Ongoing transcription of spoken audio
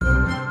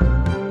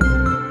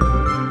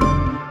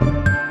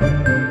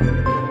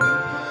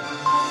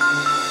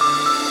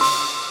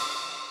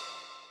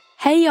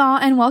Hey y'all,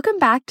 and welcome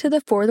back to the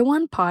For the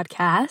One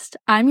podcast.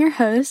 I'm your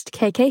host,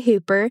 KK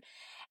Hooper,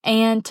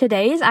 and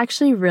today is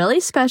actually really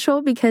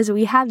special because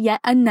we have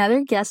yet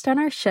another guest on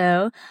our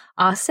show,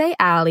 Ose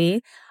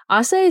Alli.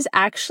 Ose is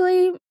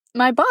actually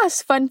my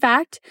boss, fun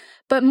fact,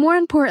 but more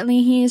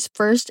importantly, he is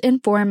first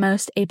and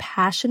foremost a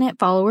passionate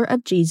follower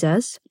of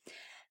Jesus.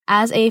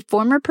 As a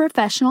former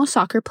professional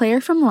soccer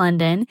player from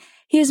London,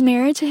 he is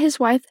married to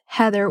his wife,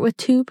 Heather, with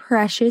 2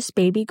 precious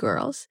baby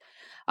girls.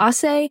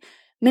 Ose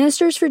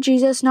ministers for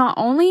Jesus not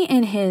only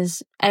in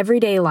his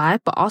everyday life,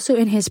 but also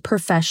in his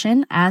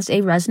profession as a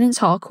residence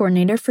hall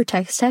coordinator for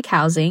Tex Tech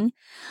Housing.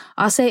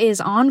 Ose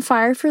is on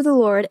fire for the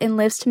Lord and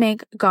lives to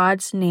make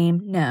God's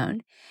name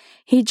known.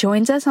 He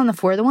joins us on the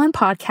For the One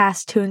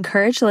podcast to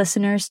encourage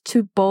listeners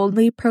to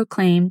boldly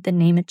proclaim the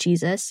name of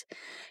Jesus.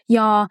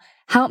 Y'all,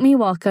 help me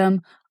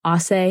welcome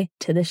Ose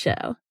to the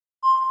show.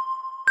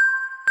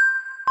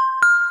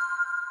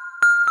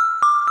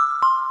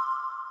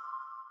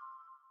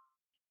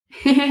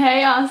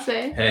 Hey,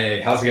 Ose.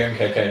 Hey, how's it going,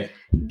 KK?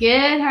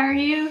 Good, how are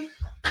you?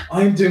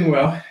 I'm doing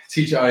well.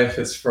 TGIF,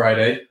 it's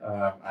Friday.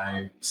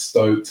 I'm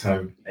stoked,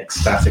 I'm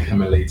ecstatic,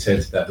 I'm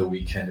elated that the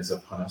weekend is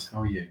upon us.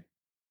 How are you?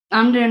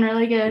 I'm doing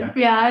really good.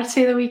 Yeah, I'd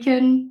say the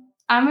weekend,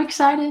 I'm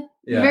excited.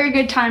 Yeah. Very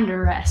good time to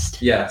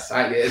rest. Yes,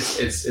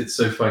 it's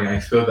so funny.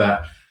 I feel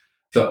that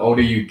the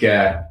older you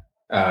get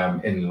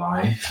in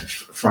life,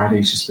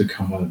 Friday's just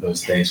become one of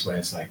those days where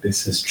it's like,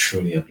 this is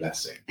truly a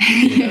blessing.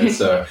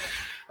 So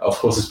of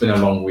course, it's been a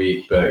long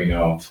week, but,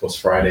 of course,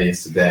 Friday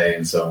is today.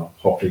 And so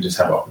hopefully just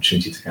have an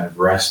opportunity to kind of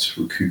rest,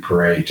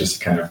 recuperate, just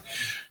to kind of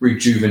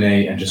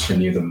rejuvenate and just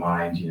renew the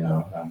mind,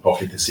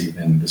 hopefully this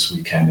evening, this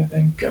weekend, and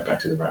then get back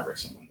to the rat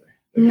race on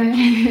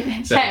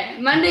Monday. So,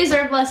 hey, Mondays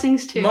are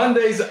blessings too.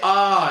 Mondays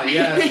are,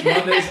 yes.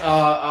 Mondays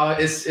are.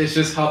 It's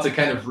just hard to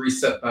kind of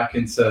reset back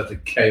into the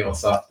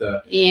chaos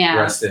after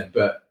resting.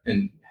 But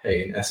in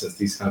essence,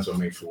 these hands were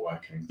made for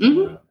working,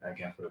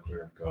 again, for the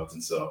glory of God.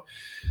 And so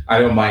I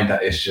don't mind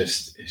that. It's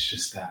just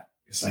that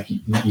it's like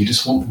you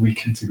just want the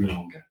weekend to be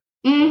longer.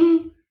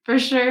 Mm-hmm, for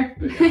sure.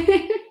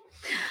 Yeah.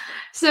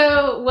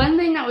 So one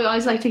thing that we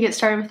always like to get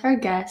started with our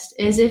guests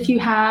is if you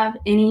have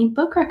any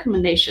book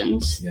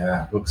recommendations.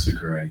 Yeah, books are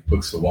great.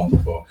 Books are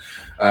wonderful.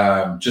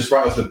 Just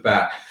right off the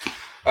bat,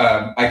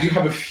 I do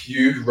have a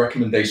few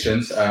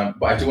recommendations,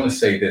 but I do want to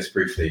say this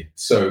briefly.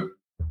 So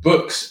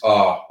books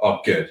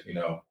are good,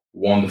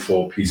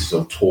 wonderful pieces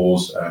of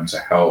tools to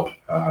help,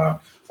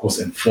 of course,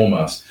 inform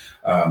us.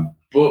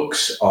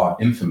 Books are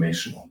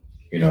informational,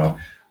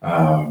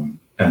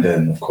 and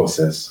then, of course,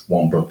 there's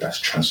one book that's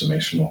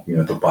transformational,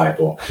 the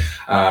Bible.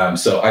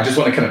 So I just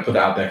want to kind of put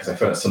that out there because I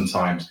feel that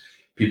sometimes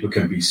people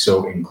can be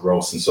so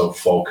engrossed and so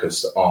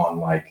focused on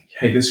like,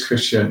 hey, this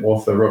Christian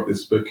author wrote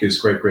this book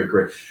is great.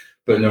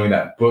 But knowing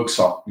that books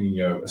are,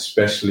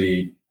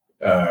 especially,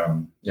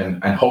 and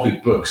hopefully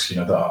books,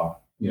 that are,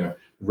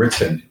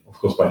 written, of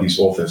course, by these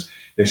authors,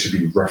 there should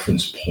be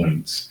reference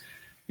points,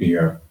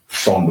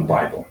 from the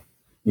Bible.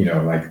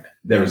 Like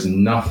there is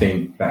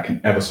nothing that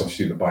can ever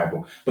substitute the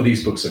Bible, but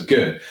these books are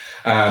good.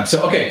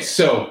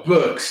 So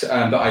books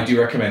that I do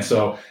recommend.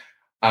 So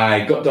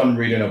I got done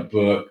reading a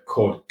book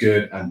called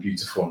Good and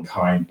Beautiful and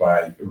Kind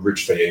by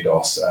Rich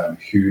Vallados,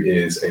 who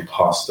is a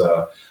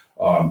pastor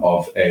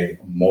of a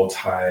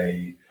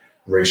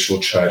multi-racial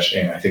church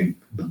in, I think,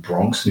 the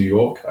Bronx, New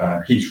York.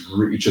 He's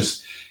really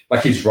just...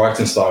 like his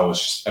writing style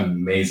was just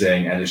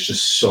amazing, and it's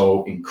just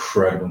so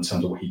incredible in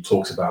terms of what he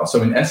talks about.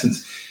 So in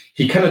essence,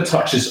 he kind of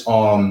touches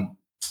on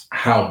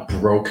how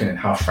broken and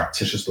how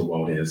fractious the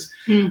world is,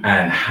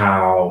 and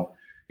how,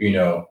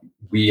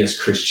 we as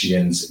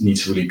Christians need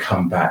to really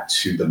come back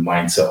to the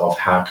mindset of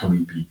how can we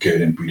be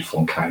good and beautiful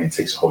and kind. It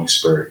takes the Holy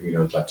Spirit,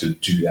 like to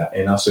do that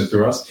in us and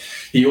through us.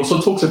 He also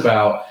talks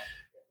about,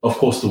 of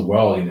course, the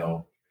world,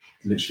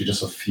 literally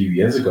just a few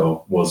years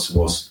ago was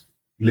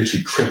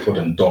literally crippled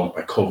and dogged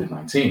by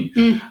COVID-19.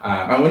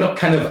 And we're not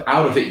kind of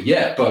out of it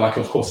yet, but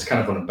of course, it's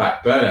kind of on the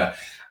back burner.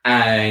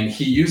 And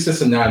he used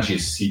this analogy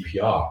of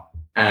CPR.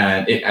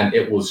 And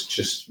it was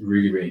just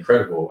really, really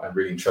incredible and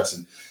really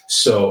interesting.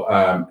 So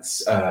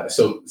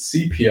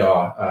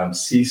CPR,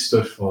 C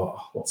stood for,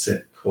 what's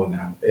it called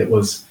now? It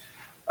was,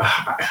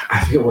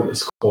 I forget what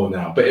it's called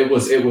now, but it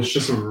was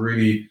just a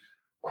really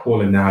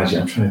cool analogy.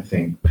 I'm trying to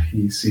think.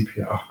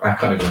 CPR. I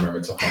can't even remember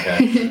it off my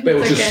head. But it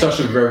was just such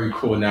a very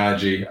cool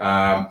analogy.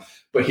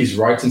 But his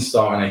writing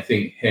style, and I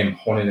think him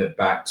honing it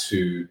back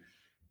to,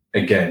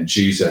 again,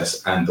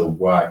 Jesus and the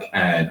work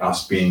and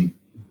us being,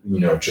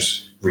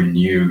 just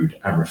renewed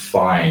and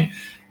refined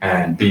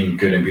and being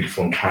good and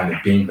beautiful and kind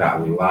of being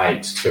that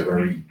light to a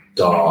very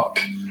dark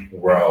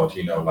world,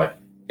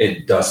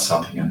 it does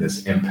something and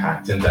there's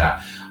impact in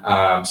that.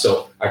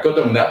 So I got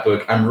done with that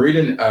book. I'm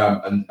reading,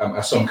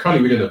 so I'm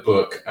currently reading a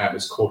book.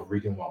 It's called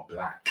Reading While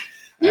Black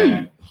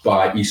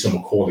by Ose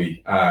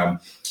Alli.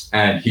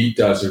 And he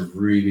does a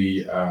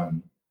really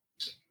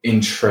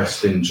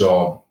interesting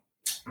job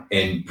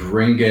in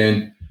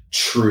bringing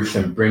truth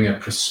and bring a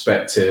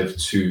perspective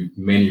to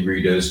many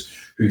readers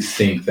who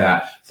think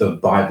that the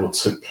Bible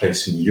took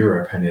place in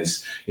Europe and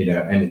is,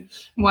 and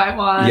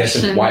whitewashed.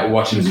 Yes, and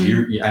whitewashed and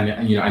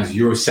and is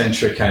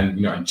Eurocentric,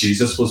 and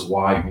Jesus was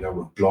white,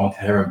 with blonde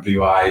hair and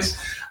blue eyes.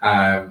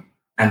 And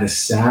the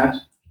sad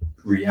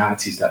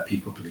reality is that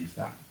people believe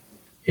that,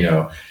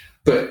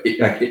 But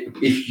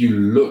if you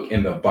look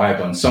in the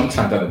Bible, and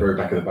sometimes at the very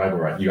back of the Bible,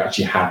 right, you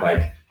actually have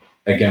like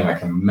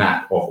a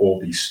map of all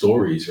these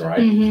stories, right?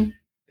 Mm-hmm.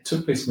 It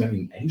took place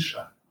maybe in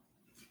Asia.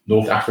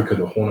 North Africa,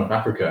 the Horn of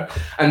Africa,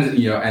 and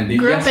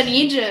grew up in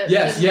Egypt.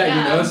 Yes,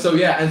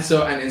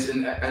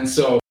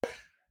 so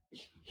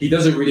he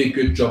does a really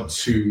good job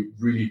to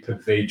really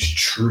pervade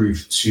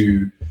truth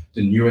to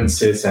the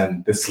nuances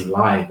and this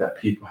lie that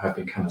people have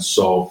been kind of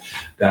sold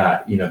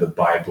that the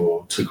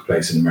Bible took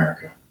place in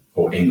America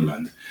or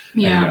England,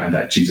 and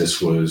that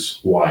Jesus was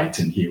white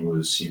and he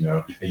was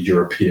a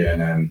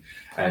European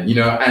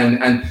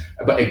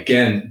but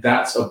again,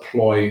 that's a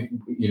ploy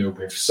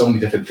with so many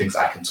different things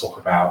I can talk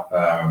about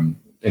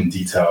in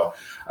detail,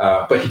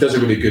 but he does a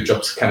really good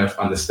job to kind of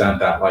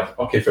understand that, like,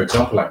 okay, for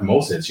example, like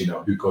Moses,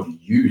 who God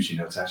used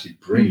to actually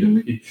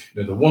bring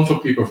the wonderful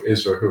people of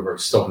Israel who were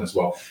stolen as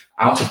well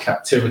out of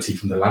captivity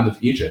from the land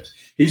of Egypt.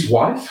 His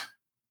wife,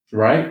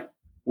 right,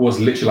 was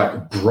literally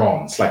like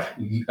bronze, like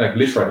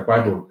literally the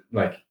Bible,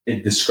 like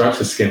it describes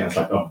her skin as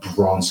like a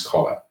bronze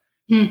color,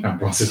 and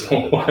bronze is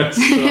not white.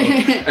 So,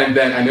 and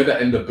then I know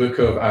that in the book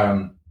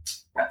of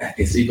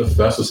it's either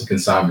First or Second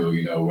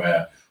Samuel,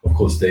 where of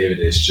course David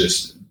is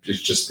just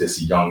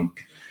this young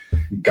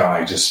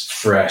guy, just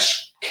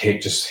fresh,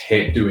 just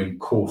hit doing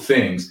cool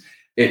things.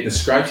 It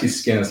describes his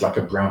skin as like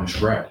a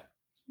brownish red,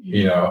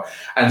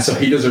 and so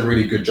he does a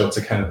really good job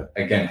to kind of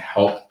again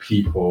help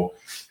people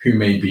who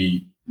may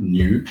be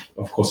new,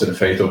 of course, to the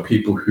faith, or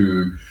people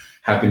who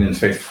have been in the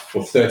faith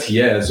for 30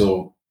 years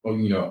or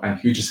and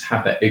who just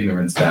have that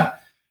ignorance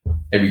that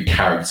every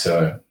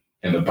character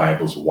in the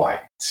Bible's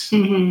white, so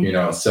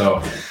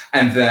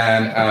and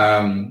then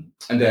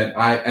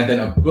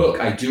a book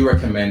I do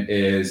recommend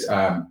is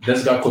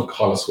there's a guy called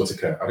Carlos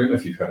Whitaker. I don't know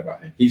if you've heard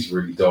about him. He's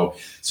really dope.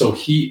 So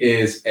he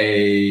is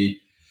a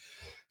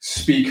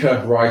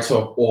speaker, writer,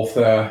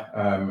 author,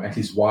 and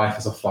his wife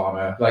is a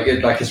farmer.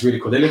 It's really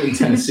cool. They live in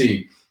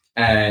Tennessee,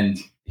 and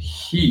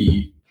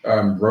he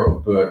wrote a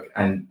book,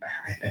 and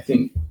I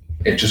think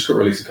it just got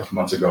released a couple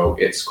months ago.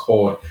 It's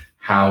called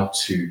How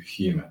to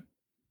Human.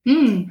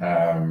 And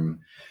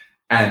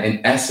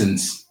in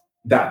essence,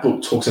 that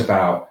book talks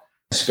about,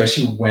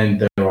 especially when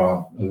there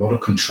are a lot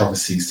of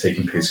controversies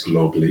taking place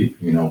globally,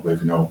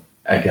 with,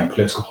 again,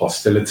 political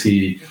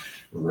hostility,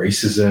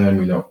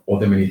 racism, all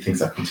the many things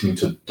that continue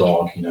to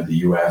dog, the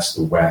US,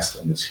 the West,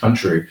 and this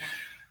country.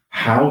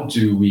 How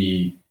do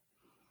we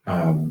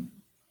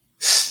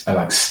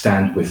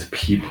stand with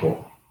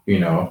people,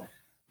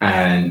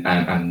 and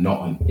not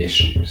on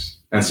issues?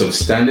 And so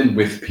standing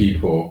with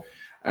people,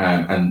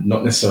 and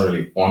not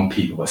necessarily on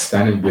people, but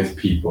standing with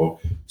people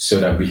so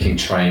that we can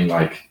try and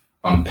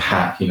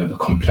unpack, the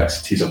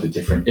complexities of the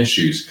different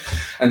issues.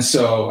 And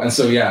so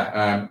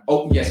yeah.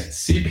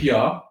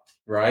 CPR,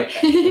 right?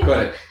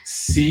 Got it.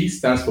 C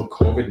stands for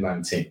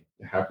COVID-19. It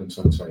happened in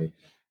 2020.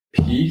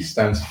 P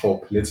stands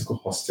for political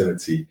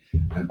hostility,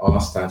 and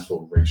R stands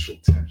for racial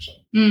tension.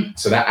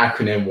 So that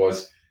acronym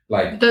was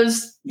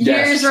those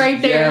years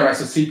right there. Yeah, right.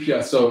 So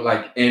CPR. So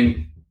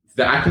in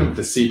the acronym of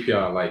the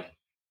CPR,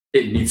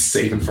 it needs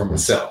saving from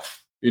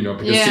itself, because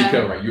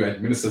CPR, right? You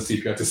administer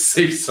CPR to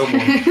save someone.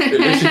 It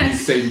literally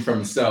needs saving from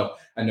itself,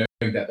 and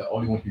knowing that the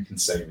only one who can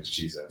save is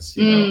Jesus,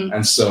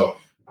 And so,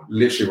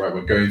 literally, right,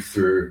 we're going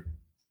through,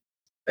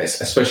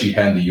 especially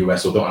here in the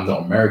US, although I'm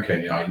not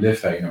American, I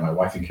live here, my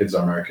wife and kids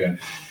are American.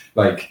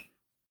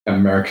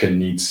 America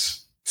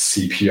needs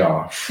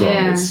CPR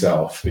from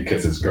itself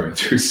because it's going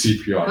through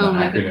CPR,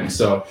 acronym.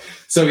 So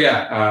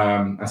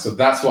yeah, and so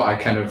that's what I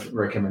kind of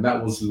recommend.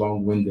 That was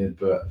long-winded,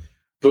 but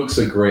books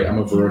are great. I'm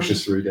a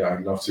voracious reader. I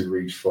love to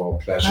read for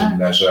pleasure and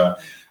leisure.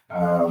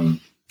 And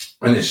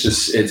it's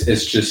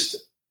just,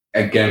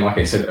 again, like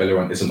I said earlier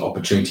on, it's an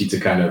opportunity to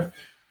kind of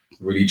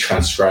really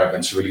transcribe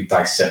and to really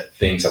dissect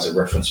things as a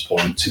reference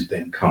point to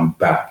then come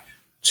back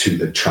to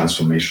the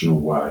transformational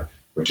word,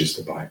 which is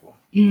the Bible.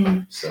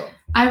 So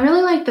I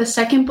really like the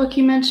second book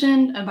you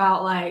mentioned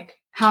about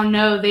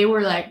how they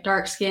were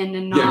dark skinned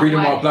and not Reading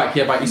white. While Black,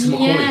 by Eason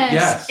McCauley.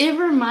 Yes. It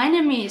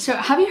reminded me. So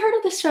have you heard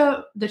of the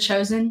show The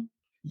Chosen?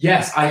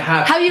 Yes, I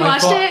have. Have you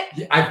watched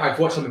it? I've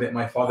watched some of it.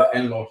 My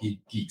father-in-law, he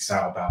geeks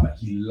out about that.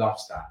 He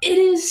loves that. It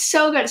is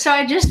so good. So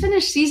I just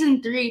finished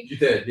season 3. You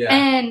did, yeah.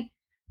 And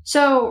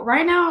so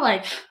right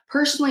now,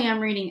 personally, I'm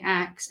reading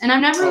Acts, and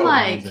I'm never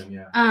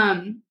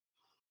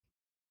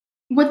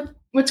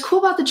what's cool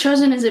about The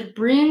Chosen is it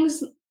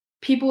brings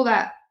people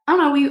that I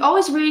don't know, we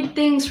always read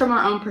things from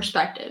our own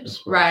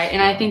perspectives, right?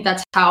 And I think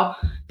that's how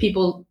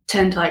people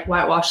tend to like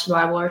whitewash the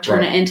Bible or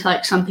turn it into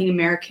like something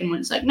American when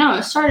it's like, no,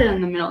 it started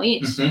in the Middle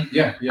East.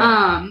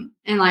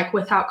 And like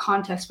without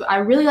context. But I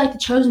really like The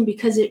Chosen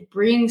because it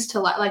brings to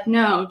light, like,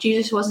 no,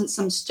 Jesus wasn't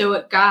some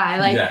stoic guy.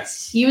 Like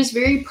he was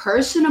very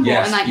personable,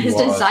 and like his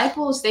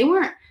disciples, they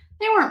weren't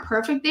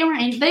perfect.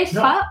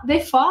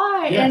 They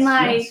fought, and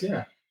like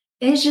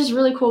it's just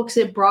really cool because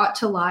it brought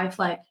to life,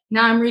 like,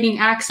 now I'm reading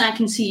Acts and I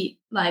can see,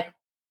 like,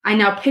 I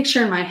now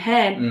picture in my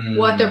head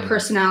what their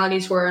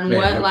personalities were and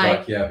what,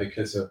 like,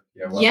 because of,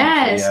 oh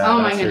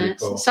my goodness. Really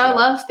cool. So I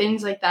love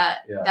things like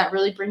that, that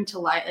really bring to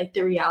light, like,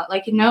 the reality.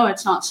 Like, no,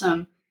 it's not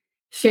some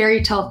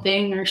fairy tale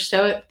thing or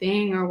stoic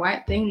thing or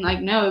white thing.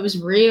 Like, no, it was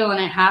real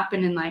and it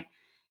happened, and like,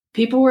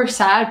 people were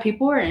sad,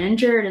 people were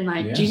injured, and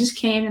like Jesus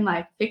came and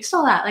like fixed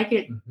all that. Like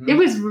it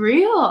was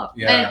real.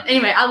 And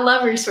anyway, I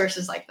love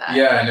resources like that.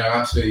 Yeah, no,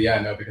 absolutely. Yeah,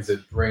 no, because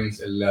it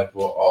brings a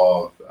level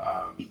of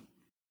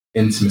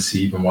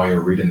intimacy even while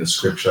you're reading the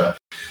scripture.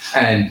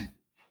 And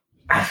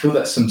I feel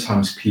that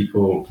sometimes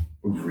people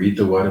read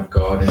the word of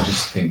God and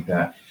just think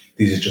that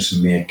these are just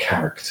mere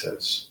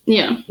characters.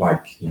 Yeah.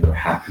 Like,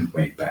 happened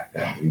way back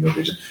then.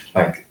 They just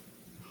like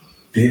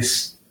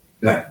this,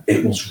 like,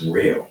 it was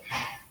real.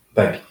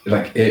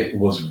 Like it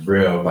was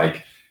real.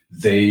 Like,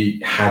 they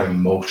had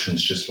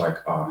emotions just like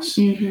us.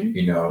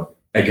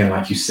 Again,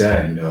 like you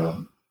said,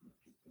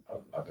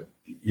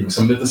 even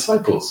some of the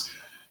disciples,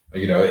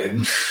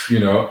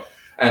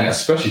 and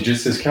especially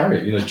Judas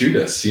Iscariot,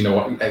 Judas,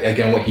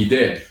 what he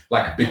did,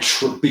 like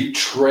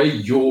betray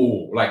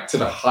you, like, to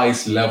the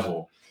highest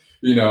level,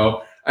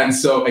 And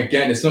so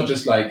again, it's not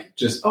just like,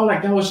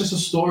 that was just a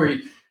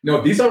story. No,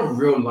 these are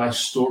real life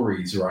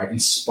stories, right?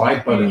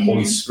 Inspired by the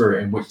Holy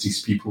Spirit, in which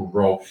these people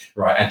wrote,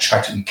 right, and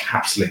try to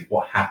encapsulate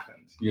what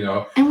happened,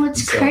 And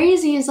what's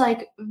crazy is,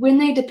 like, when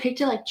they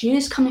depicted, like,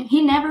 Judas coming,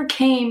 he never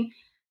came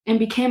and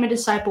became a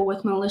disciple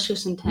with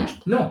malicious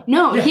intent.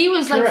 No, he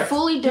was like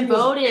fully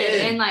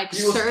devoted and like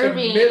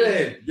serving,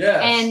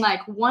 and like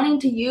wanting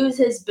to use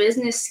his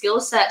business skill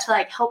set to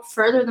like help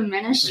further the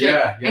ministry.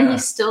 And he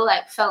still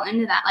like fell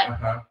into that,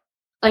 like.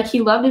 Like,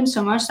 he loved him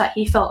so much that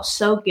he felt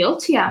so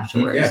guilty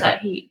afterwards that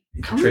he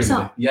comes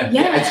up.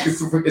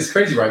 It's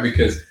crazy, right?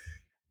 Because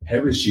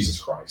here is Jesus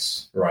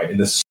Christ, right? In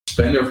the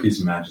splendor of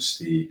his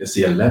majesty, it's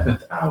the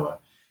 11th hour,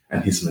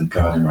 and he's in the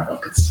garden, right,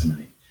 of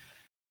Gethsemane.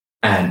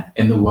 And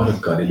in the word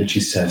of God, it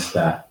literally says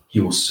that he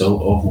was so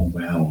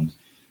overwhelmed,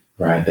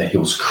 right, that he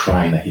was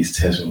crying, that his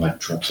tears were like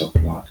drops of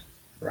blood,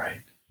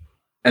 right?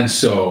 And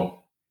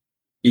so,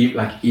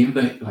 even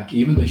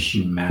the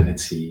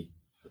humanity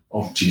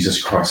of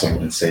Jesus Christ, our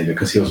Lord and Savior,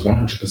 because he was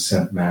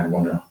 100% man, and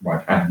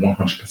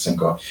 100%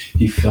 God.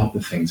 He felt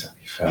the things that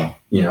we felt,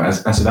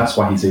 and so that's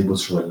why he's able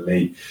to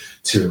relate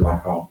to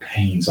like our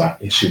pains, our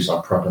issues,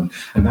 our problems,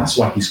 and that's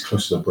why he's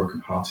close to the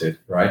brokenhearted,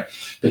 right?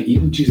 But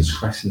even Jesus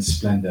Christ in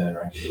splendor,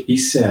 right? He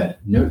said,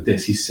 note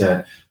this, he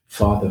said,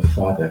 Father,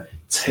 Father,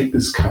 take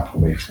this cup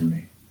away from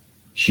me.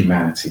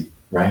 Humanity,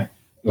 right?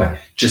 Like,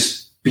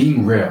 just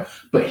being real.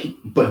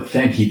 But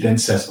then he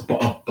says,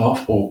 but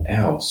above all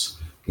else,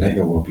 let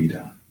your will be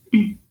done.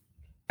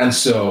 And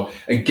so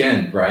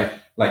again, right,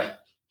 like,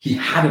 he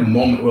had a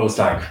moment where it was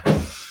like,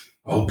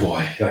 oh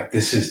boy, like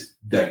this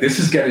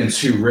is getting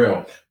too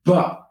real.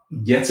 But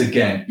yet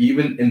again,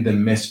 even in the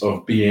midst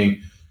of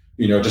being,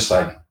 just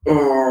like,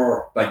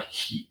 oh, like,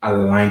 he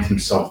aligned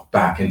himself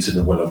back into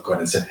the will of God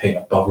and said, hey,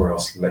 above all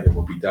else, let your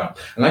will be done.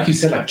 And like you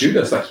said, like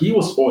Judas, like, he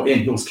was all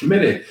in, he was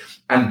committed.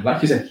 And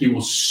like you said, he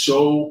was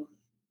so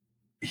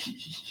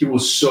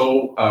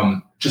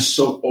just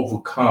so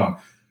overcome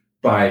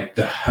by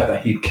the hurt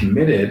that he'd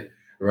committed,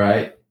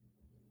 right,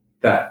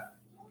 that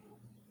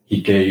he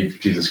gave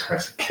Jesus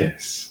Christ a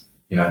kiss,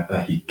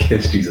 that he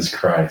kissed Jesus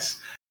Christ.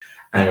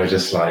 And it was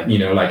just like,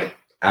 like,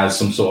 as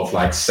some sort of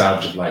like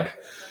savage of like,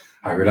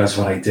 I realized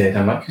what I did.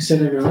 And like you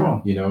said earlier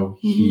on,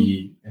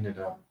 he ended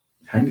up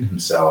hanging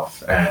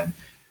himself. And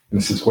in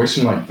a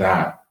situation like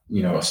that,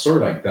 a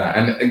story like that.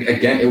 And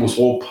again, it was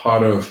all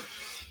part of,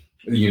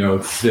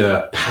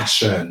 the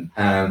passion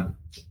and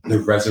the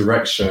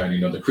resurrection,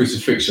 the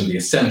crucifixion, the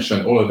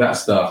ascension, all of that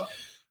stuff.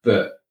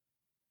 But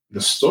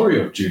the story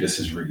of Judas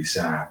is really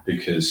sad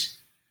because,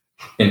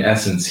 in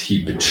essence,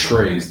 he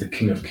betrays the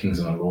King of Kings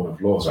and the Lord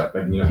of Lords, right?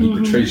 Like, he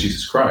betrays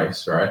Jesus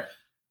Christ, right?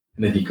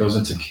 And then he goes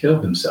in to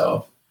kill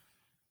himself.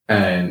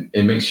 And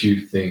it makes you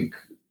think,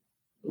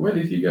 where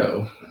did he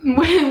go?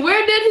 Where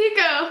did he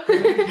go?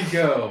 Where did he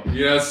go?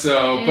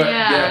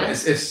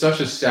 It's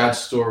such a sad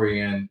story.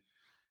 And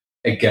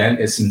again,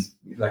 it's in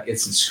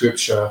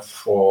scripture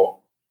for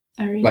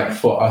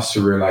us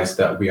to realize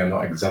that we are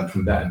not exempt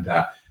from that, and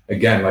that,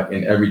 again, like,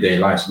 in everyday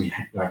lives, we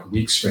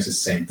experience the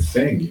same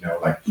thing,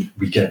 like,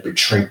 we get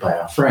betrayed by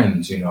our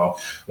friends, or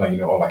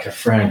like a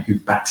friend who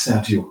backs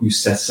out you, who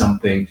says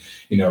something,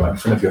 like in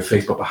front of your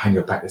face, but behind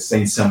your back is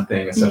saying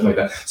something and stuff like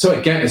that. So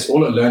again, it's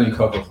all a learning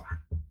curve of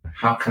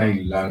how can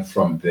I learn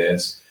from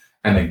this?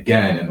 And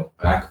again,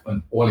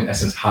 and all in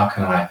essence, how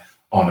can I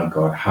honor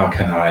God? How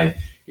can I,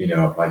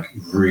 like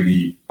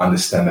really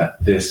understand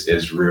that this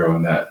is real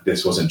and that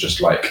this wasn't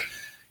just like,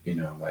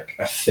 like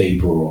a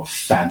fable or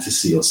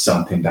fantasy or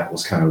something that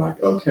was kind of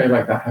like, okay,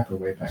 like that happened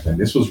way back then.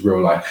 This was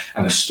real life,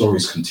 and the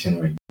story's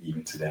continuing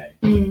even today.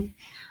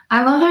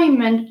 I love how you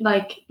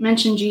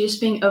mentioned Jesus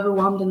being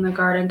overwhelmed in the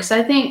garden, because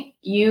I think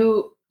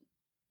you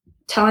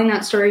telling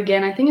that story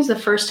again, I think is the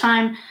first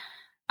time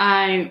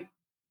I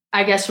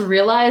guess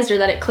realized, or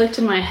that it clicked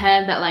in my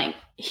head, that like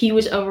he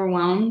was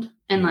overwhelmed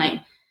and like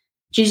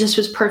Jesus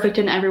was perfect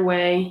in every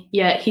way,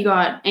 yet he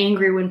got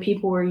angry when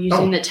people were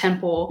using the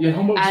temple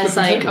as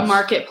like a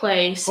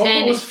marketplace.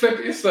 And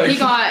he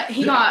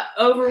got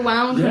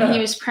overwhelmed when he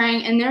was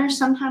praying. And there are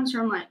some times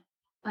where I'm like,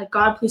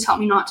 God, please help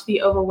me not to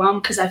be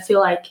overwhelmed, because I feel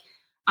like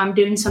I'm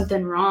doing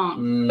something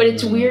wrong. But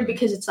it's weird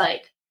because it's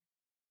like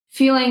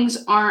feelings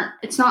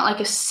it's not like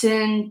a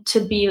sin to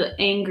be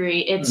angry.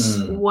 It's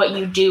what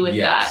you do with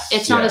that.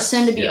 It's not a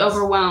sin to be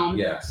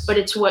overwhelmed, but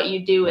it's what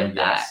you do with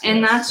that.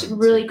 And that's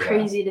really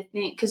crazy to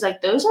think, because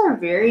like those are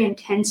very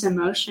intense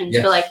emotions.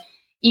 But like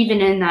even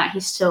in that, he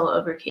still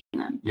overcame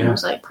them. And it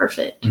was like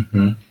perfect.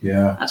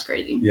 Yeah. That's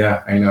crazy.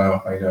 Yeah, I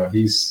know.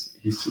 He's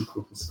too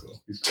cool for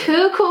school.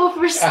 Too cool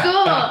for school.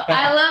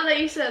 I love that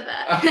you said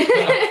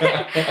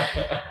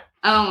that.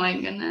 Oh my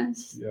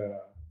goodness. Yeah.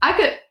 I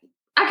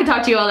could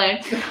talk to you all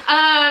day.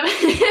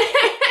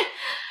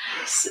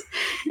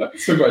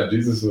 Let's talk about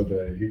Jesus all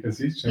day, because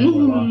he's changed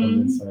my life from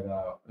the inside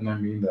out. And I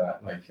mean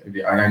that. Like,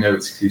 I know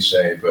it's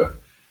cliche, but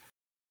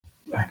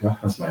like, God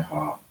has my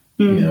heart.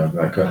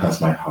 Like God has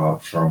my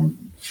heart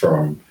from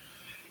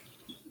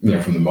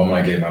the moment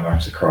I gave my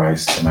life to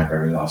Christ to my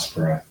very last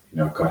breath.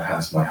 God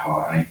has my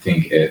heart. And I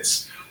think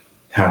it's,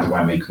 how do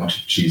I make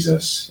much of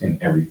Jesus in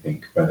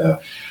everything? Whether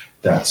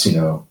that's,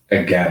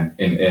 again,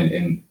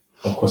 in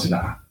of course, in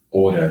that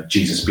order,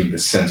 Jesus being the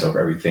center of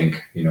everything,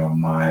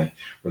 my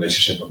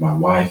relationship with my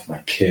wife, my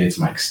kids,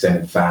 my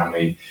extended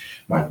family,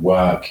 my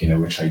work,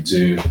 which I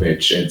do,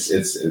 which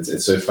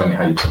it's so funny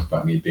how you talk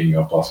about me being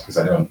your boss, because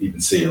I don't even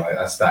see it like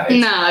that.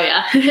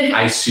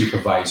 I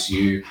supervise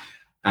you,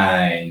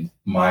 and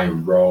my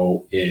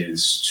role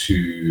is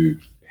to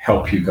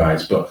help you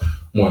guys, but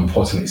more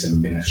importantly, it's a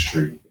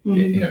ministry.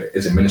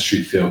 It's a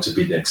ministry field to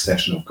be the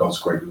extension of God's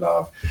great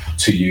love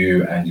to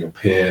you and your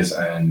peers,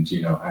 and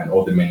and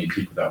all the many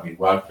people that we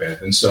work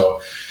with. And so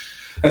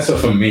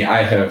for me,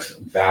 I have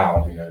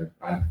vowed,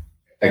 and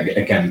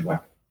again,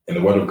 like in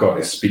the Word of God,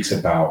 it speaks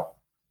about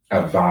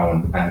a vow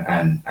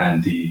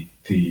and the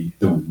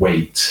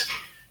weight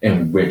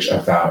in which a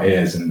vow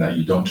is, and that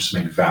you don't just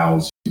make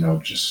vows,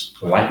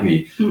 just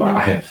lightly. But I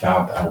have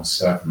vowed that I will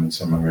serve Him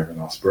until my very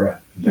last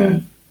breath. And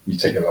then you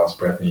take your last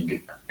breath,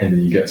 and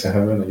then you get to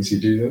heaven and you see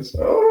Jesus.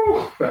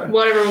 Oh,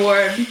 what a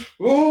reward!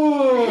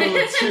 Oh,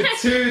 too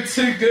good,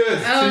 too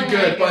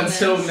good. But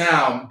until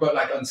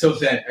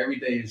then, every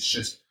day is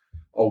just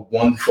a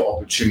wonderful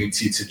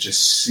opportunity to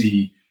just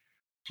see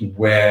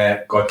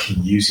where God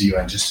can use you,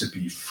 and just to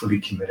be fully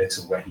committed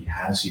to where He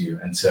has you,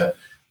 and to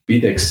be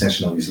the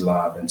extension of His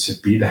love, and to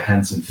be the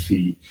hands and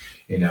feet,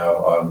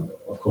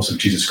 of course, of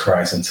Jesus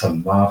Christ, and to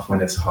love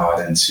when it's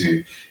hard, and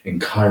to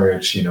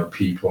encourage,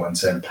 people, and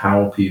to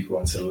empower people,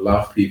 and to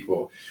love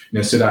people,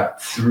 so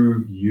that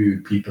through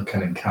you, people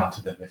can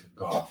encounter the living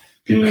God.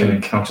 People can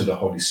encounter the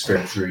Holy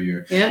Spirit through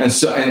you. Yeah. And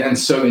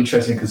so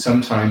interesting, because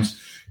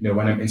sometimes,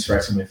 when I'm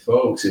interacting with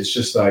folks, it's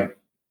just like,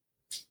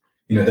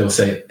 they'll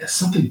say, there's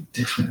something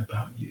different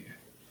about you.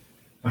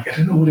 Like, I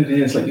don't know what it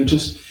is. Like,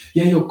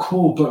 you're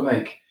cool, but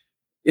like,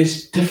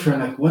 it's different.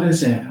 Like, what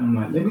is it? And I'm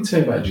like, let me tell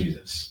you about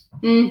Jesus.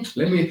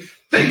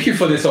 Thank you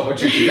for this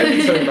opportunity. Let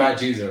me tell you about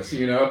Jesus,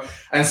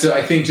 And so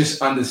I think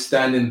just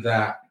understanding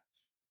that,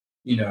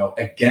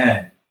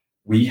 again,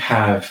 we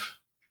have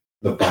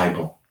the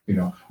Bible,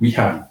 we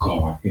have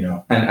God,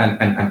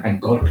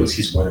 and God puts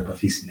His word above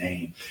His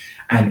name.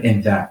 And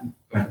in that,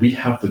 like, we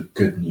have the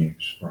good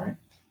news, right?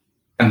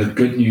 And the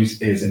good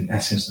news is, in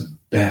essence, the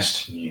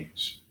best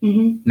news.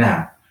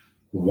 Now,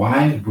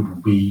 why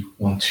would we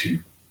want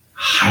to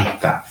hide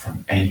that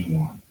from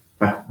anyone?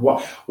 Like,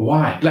 what?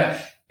 Why? Like,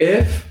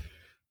 if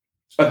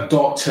a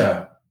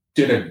doctor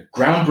did a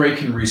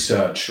groundbreaking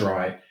research,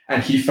 right,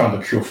 and he found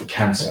a cure for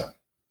cancer,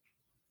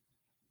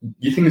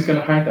 you think he's going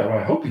to hide that? Well,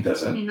 I hope he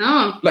doesn't.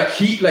 No.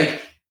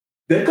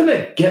 They're going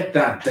to get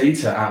that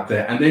data out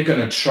there, and they're going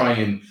to try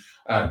and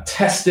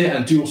test it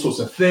and do all sorts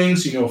of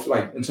things,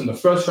 like into the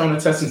first round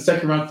of testing,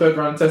 second round, third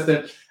round of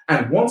testing.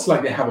 And once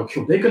they have a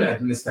cure, they're going to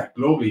administer that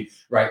globally,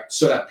 right?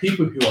 So that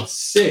people who are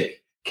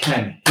sick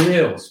can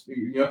heal,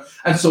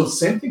 And so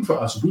same thing for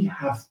us. We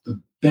have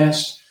the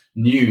best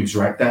news,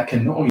 right? That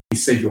can not only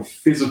save your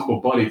physical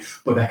body,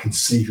 but that can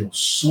save your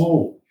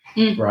soul,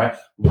 right?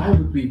 Why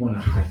would we want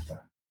to hide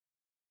that?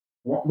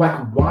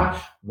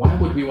 Why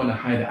would we want to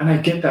hide it? And I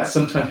get that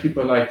sometimes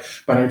people are like,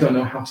 but I don't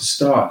know how to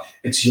start.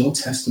 It's your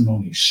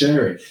testimony.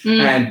 Share it.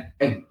 And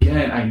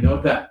again, I know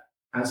that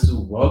as the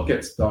world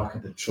gets darker,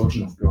 the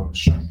children of God will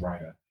shine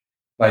brighter.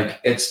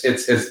 Like it's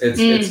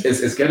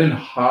getting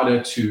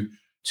harder to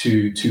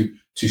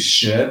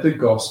share the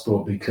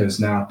gospel,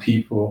 because now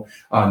people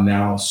are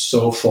now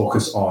so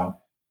focused on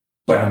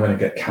but I'm going to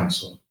get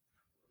cancelled.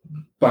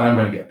 But I'm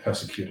going to get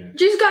persecuted.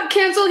 Jesus got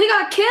canceled. He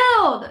got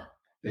killed.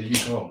 There you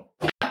go.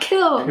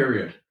 Killed.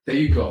 Period. There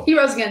you go. He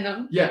rose again,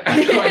 though. Yeah,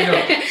 I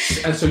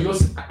know. And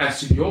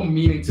so you're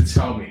meaning to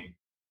tell me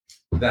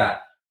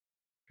that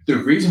the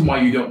reason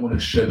why you don't want to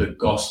share the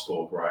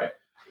gospel, right?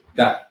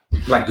 That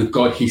like the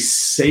God, he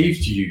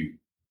saved you,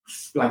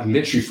 like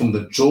literally from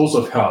the jaws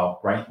of hell,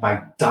 right?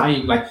 By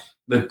dying, like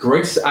the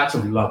greatest act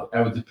of love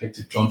ever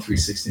depicted, John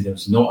 3:16. There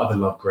was no other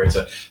love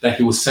greater, that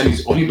he will send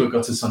his only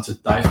begotten son to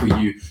die for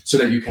you so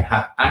that you can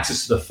have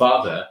access to the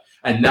Father.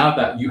 And now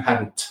that you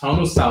have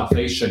eternal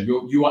salvation,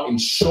 you are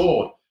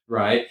insured,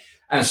 right?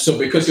 And so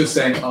because you're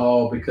saying,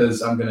 oh,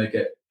 because I'm going to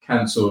get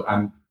cancelled,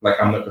 I'm not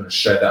going to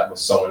share that with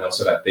someone else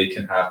so that they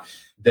can have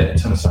their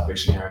eternal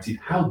salvation guaranteed.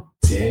 How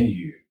dare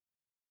you?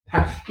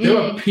 There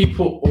are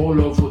people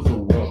all over the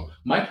world.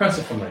 My parents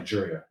are from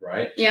Nigeria,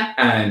 right? Yeah.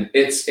 And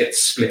it's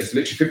split. It's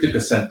literally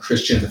 50%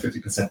 Christians and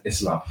 50%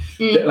 Islam.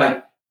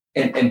 Like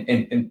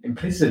in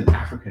places in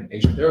Africa and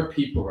Asia, there are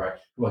people, right,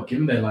 who are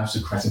giving their lives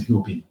to Christ and who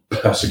are being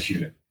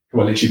persecuted,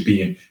 who are literally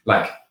being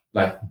like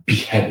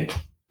beheaded,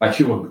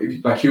 who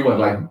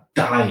are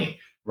dying,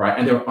 right?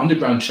 And there are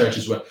underground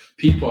churches where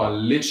people are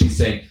literally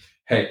saying,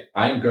 hey,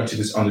 I am going to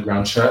this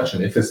underground church,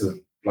 and if it's the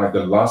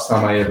last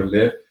time I ever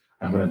live,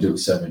 I'm going to do it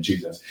serving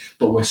Jesus.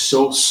 But we're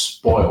so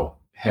spoiled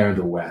here in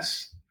the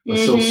West.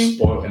 We're so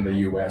spoiled in the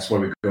US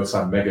where we go to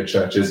some mega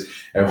churches,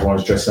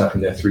 everyone's dressing up in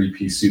their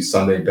 3-piece suits,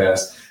 Sunday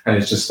best, and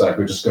it's just like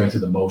we're just going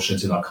through the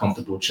motions in our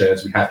comfortable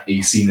chairs. We have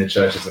AC in the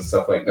churches and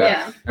stuff like that.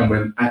 Yeah. And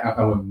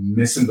we're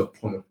missing the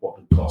point of what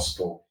the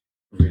gospel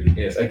really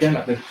is. Again,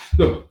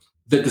 the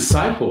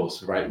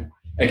disciples, right?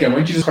 Again,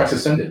 when Jesus Christ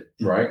ascended,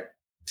 right?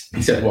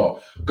 He said,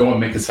 well, go and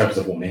make disciples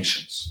of all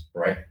nations,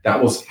 right?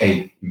 That was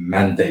a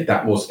mandate.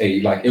 That was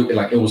it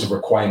was a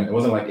requirement. It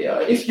wasn't like,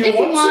 if you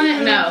want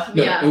it, no,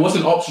 yeah. It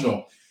wasn't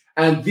optional.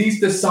 And these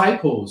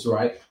disciples,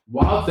 right,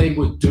 while they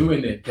were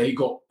doing it, they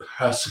got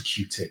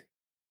persecuted,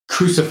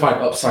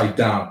 crucified upside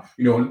down,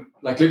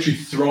 like literally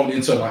thrown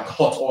into like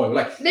hot oil.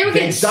 Like they were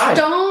getting stoned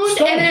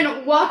and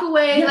then walk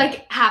away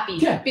like happy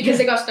because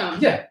they got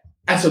stoned. Yeah.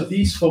 And so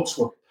these folks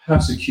were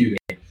persecuted.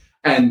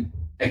 And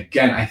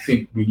again, I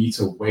think we need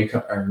to wake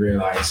up and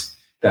realize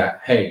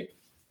that, hey,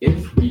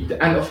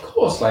 and of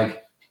course,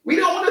 like, we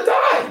don't want to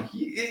die.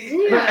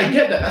 Yeah. I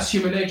get that. That's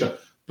human nature.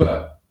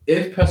 But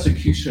if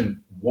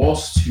persecution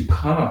was to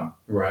come,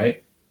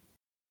 right,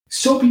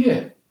 so be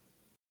it.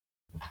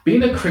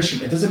 Being a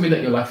Christian, it doesn't mean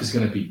that your life is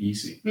going to be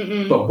easy.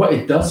 But what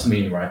it does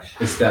mean, right,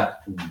 is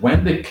that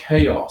when the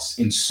chaos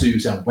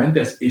ensues and when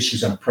there's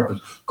issues and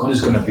problems, God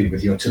is going to be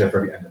with you until the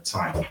very end of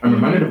time. I'm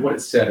reminded of what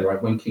it said,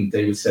 right, when King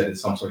David said in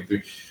Psalm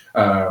 23,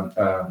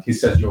 he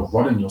says, your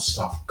rod and your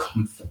staff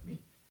comfort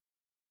me.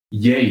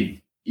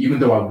 Yea, even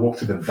though I walk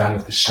through the valley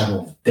of the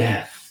shadow of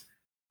death,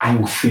 I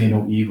will fear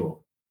no evil.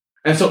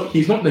 And so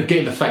he's not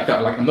negating the fact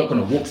that, like, I'm not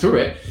going to walk through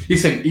it.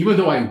 He's saying, even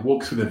though I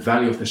walk through the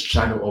valley of the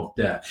shadow of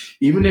death,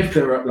 even if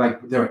there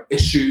are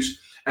issues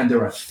and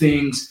there are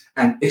things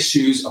and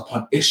issues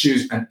upon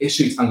issues,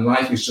 and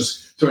life is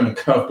just throwing a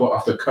curveball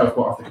after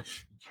curveball after,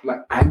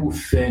 like, I will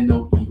fear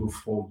no evil,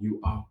 for you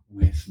are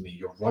with me.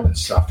 Your rod and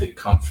staff, they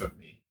comfort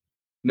me.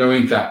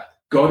 Knowing that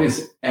God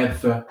is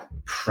ever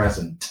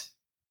present,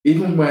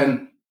 even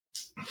when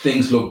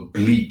things look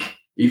bleak,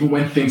 even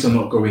when things are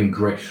not going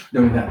great,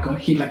 knowing that God,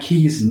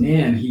 he is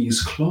near and he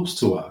is close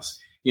to us,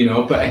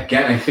 But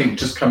again, I think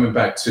just coming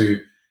back to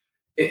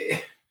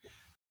it,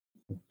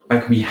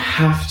 like, we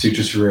have to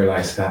just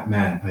realize that,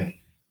 man,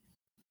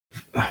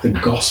 like the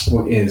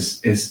gospel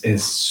is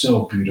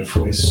so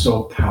beautiful, it's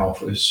so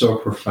powerful, it's so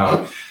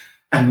profound,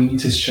 and we need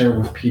to share it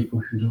with people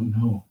who don't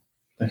know.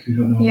 Like, who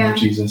don't know about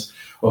Jesus,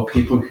 or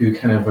people who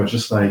kind of are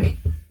just like,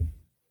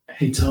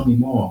 hey, tell me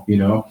more,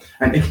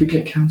 And if we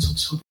get cancelled,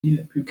 so be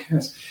it. Who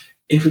cares?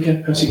 If we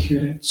get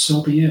persecuted,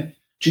 so be it.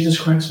 Jesus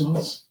Christ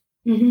was.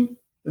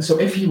 So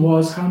if he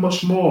was, how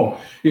much more?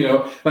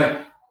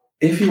 Like,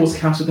 if he was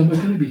cancelled, then we're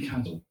going to be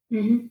cancelled.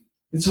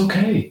 It's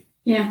okay.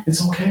 Yeah.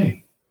 It's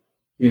okay.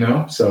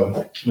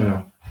 So,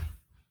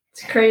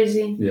 It's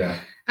crazy. Yeah.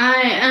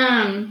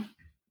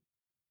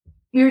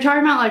 We were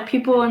talking about, like,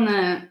 people in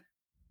the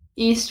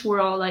East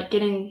world, like,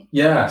 getting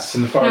in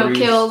the Far East,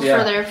 killed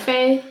for their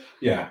faith.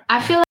 Yeah.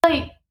 I feel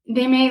like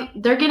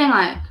they're getting,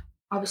 like,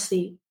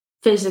 obviously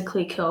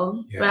physically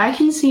killed, but I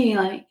can see,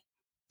 like,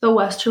 the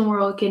Western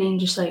world getting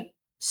just, like,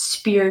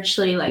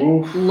 spiritually, like,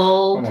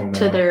 lulled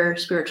to their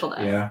spiritual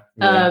death.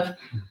 Of,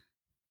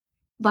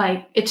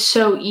 like, it's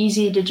so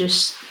easy to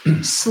just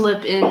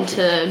slip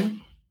into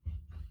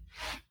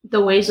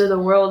the ways of the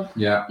world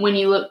when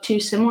you look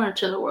too similar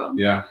to the world.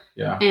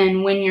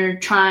 And when you're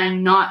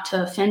trying not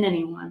to offend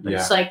anyone. But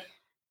it's like,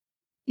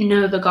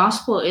 no, the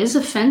gospel is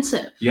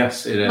offensive.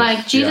 Yes, it is.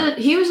 Like, Jesus,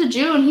 he was a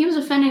Jew and he was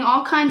offending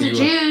all kinds of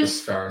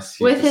Jews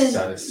with his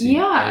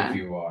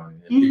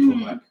everyone. And people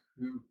were like,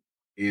 who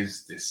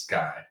is this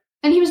guy?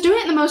 And he was doing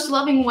it in the most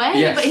loving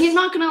way, but he's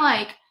not gonna,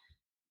 like,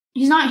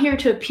 he's not here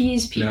to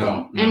appease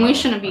people, and we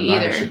shouldn't be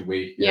either. Should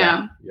we?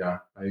 Yeah,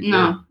 I agree.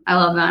 No, I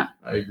love that.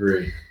 I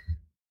agree.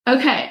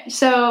 Okay,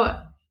 so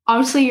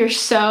obviously you're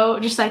so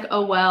just like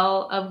a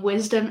well of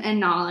wisdom and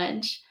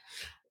knowledge.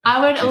 I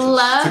would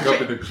love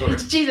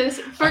Jesus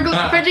for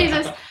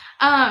Jesus.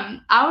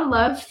 I would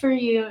love for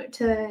you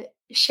to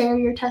share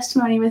your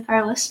testimony with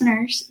our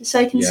listeners so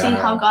I can see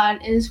how God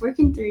is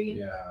working through you.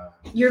 Yeah.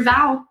 Your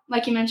vow,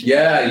 like you mentioned.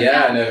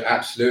 No,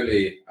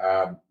 absolutely.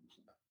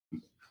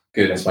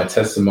 Goodness, my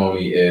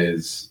testimony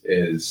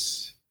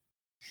is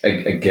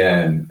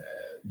again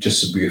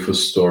just a beautiful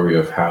story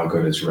of how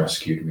God has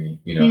rescued me.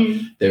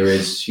 There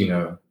is,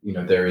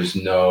 there is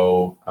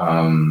no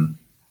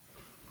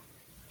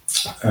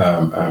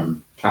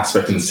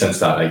aspect in the sense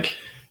that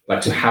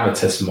like to have a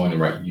testimony,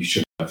 right? You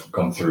should have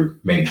gone through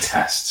many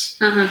tests,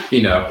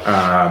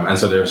 and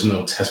so there's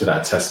no test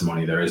without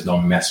testimony. There is no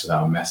mess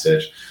without a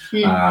message.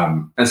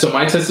 And so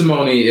my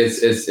testimony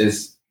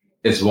is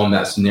one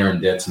that's near and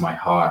dear to my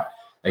heart.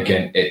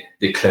 Again, it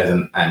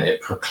declares and it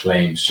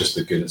proclaims just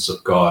the goodness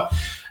of God.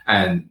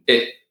 And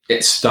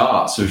it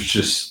starts with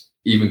just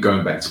even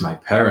going back to my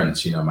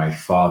parents. My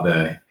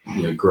father,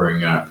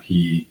 growing up,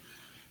 he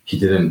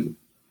didn't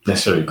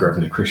necessarily grow up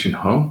in a Christian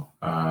home.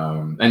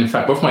 And in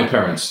fact, both my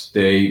parents,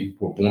 they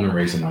were born and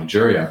raised in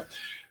Nigeria.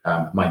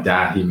 My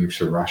dad, he moved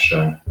to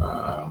Russia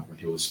when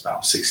he was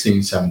about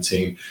 16,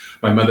 17.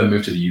 My mother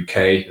moved to the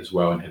UK as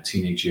well in her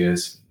teenage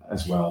years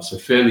as well, so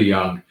fairly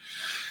young.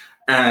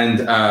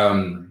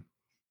 And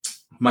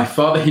my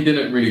father, he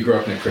didn't really grow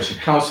up in a Christian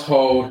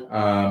household.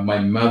 My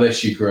mother,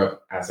 she grew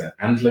up as an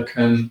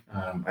Anglican,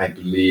 I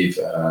believe.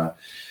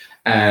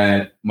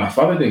 And my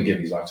father didn't give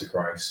his life to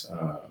Christ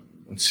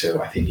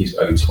until I think his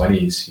early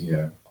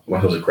 20s, when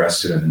he was a grad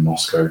student in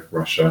Moscow,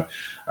 Russia.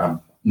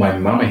 My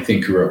mum, I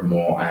think, grew up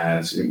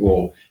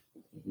more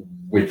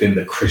within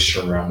the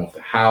Christian realm of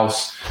the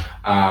house.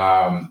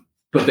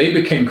 But they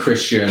became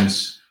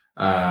Christians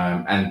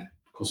and,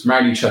 of course,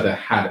 married each other,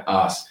 had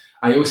us.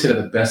 I always say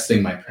that the best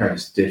thing my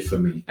parents did for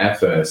me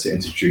ever is to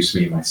introduce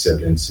me and my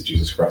siblings to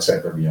Jesus Christ at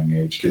a very young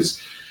age.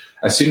 Because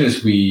as soon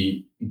as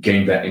we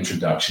gained that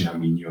introduction and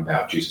we knew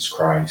about Jesus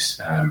Christ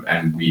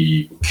and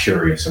we were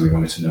curious and we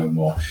wanted to know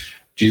more,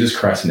 Jesus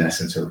Christ, in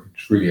essence,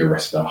 really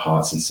arrested our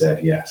hearts and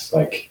said, yes,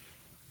 like,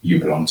 you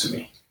belong to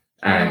me.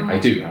 And I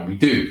do, and we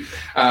do.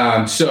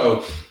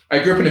 So I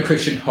grew up in a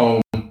Christian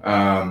home.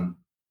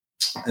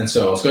 And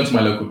so I was going to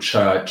my local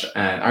church.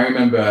 And I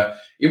remember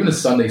even in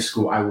Sunday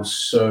school, I was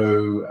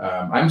so,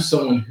 I'm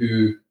someone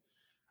who,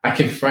 I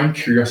can find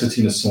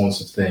curiosity in the sorts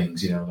of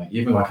things,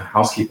 even like a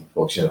housekeeper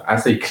folks,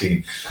 as they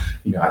clean,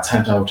 at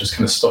times I would just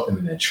kind of stop them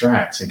in their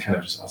tracks and kind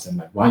of just ask them,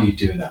 like, why are you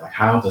doing that? Like,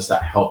 how does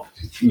that help,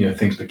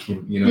 things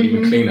become,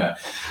 even cleaner?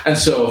 And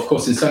so, of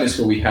course, in Sunday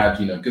school, we had,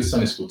 good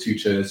Sunday school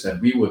teachers, and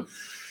we would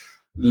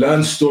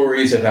learn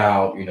stories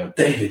about,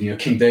 David,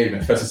 King David in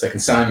 1st and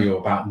 2nd Samuel,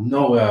 about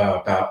Noah,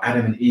 about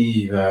Adam and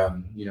Eve,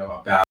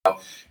 about,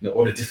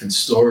 all the different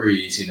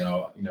stories,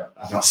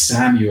 about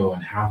Samuel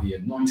and how he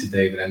anointed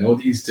David and all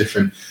these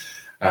different,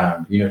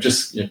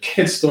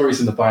 kid stories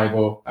in the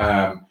Bible.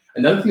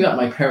 Another thing that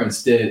my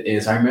parents did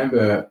is I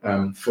remember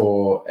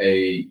for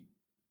a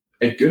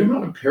good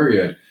amount of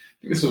period,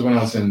 I think this was when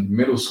I was in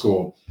middle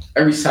school,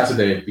 every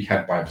Saturday we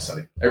had Bible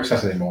study. Every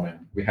Saturday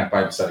morning we had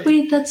Bible study.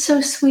 Wait, that's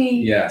so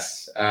sweet.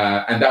 Yes.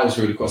 And that was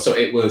really cool. So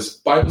it was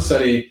Bible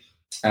study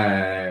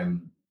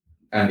and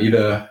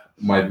either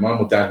my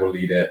mom or dad will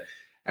lead it.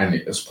 And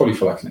it was probably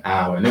for like an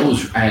hour. And it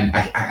was, and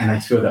I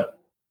feel that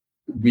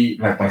we,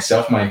 like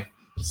myself, my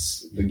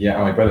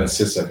brother and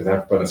sister, because I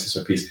have a brother and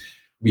sister piece,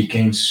 we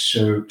gained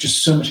so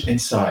much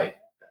insight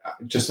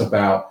just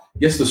about,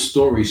 yes, the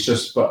stories,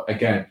 but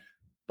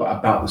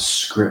about the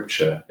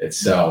scripture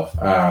itself.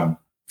 And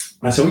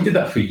so we did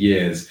that for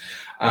years.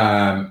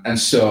 And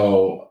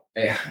so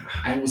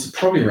I was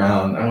probably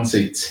around, I want to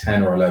say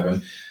 10 or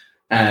 11.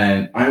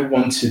 And I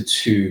wanted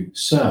to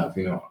serve,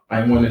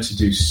 I wanted to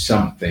do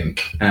something.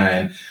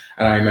 And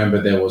I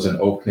remember there was an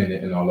opening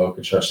in our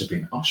local church to be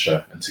an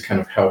usher and to kind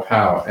of help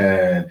out.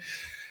 And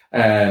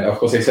of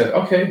course they said,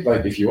 okay,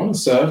 like if you want to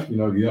serve, you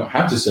don't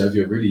have to serve,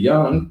 you're really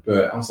young.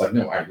 But I was like,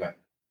 no, I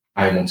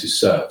want to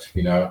serve,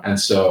 And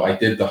so I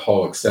did the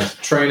whole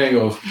extensive training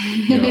of,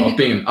 of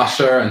being an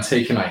usher and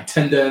taking my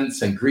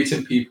attendance and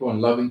greeting people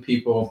and loving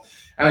people.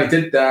 And I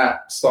did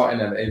that starting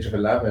at the age of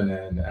 11,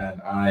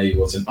 and I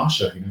was an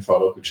usher for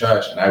our local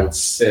church, and I would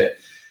sit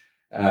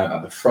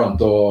at the front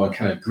door and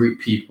kind of greet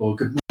people.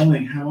 Good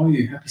morning, how are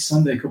you? Happy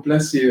Sunday, God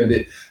bless you. And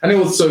it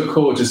was so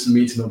cool just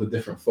meeting all the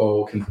different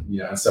folk and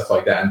and stuff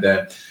like that. And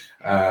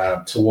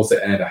then towards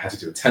the end, I had to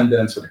do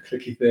attendance with a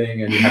clicky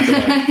thing, and you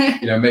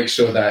had to make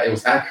sure that it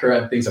was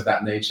accurate and things of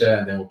that nature.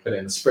 And then we'll put it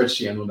in a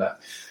spreadsheet and all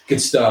that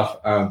good stuff.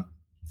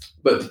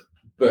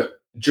 But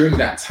during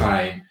that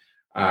time,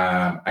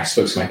 I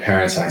spoke to my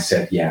parents and I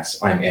said,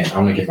 yes, I'm in. I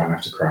want to give my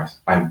life to Christ.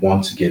 I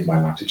want to give my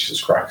life to Jesus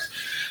Christ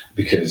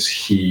because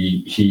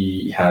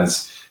he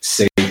has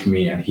saved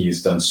me and he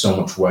has done so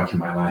much work in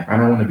my life. And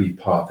I want to be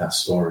part of that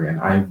story. And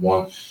I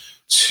want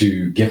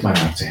to give my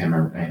life to him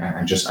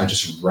and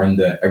just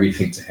render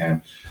everything to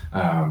him.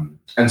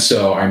 And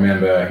so I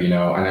remember, and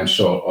I'm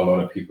sure a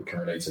lot of people can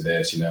relate to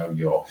this,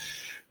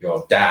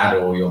 your dad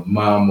or your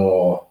mom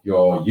or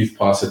your youth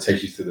pastor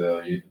takes you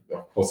through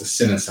of course, the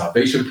sin and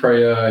salvation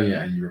prayer,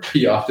 yeah, and you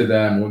repeat after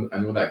them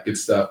and all that good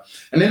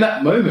stuff. And in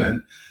that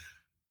moment,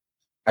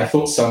 I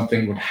thought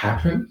something would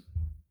happen.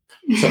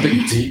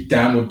 Something deep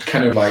down would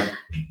kind of like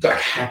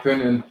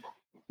happen, and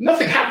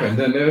nothing happened.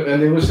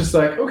 And it was just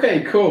like,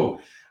 okay, cool.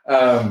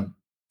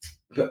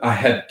 I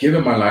had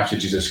given my life to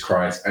Jesus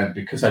Christ. And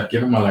because I'd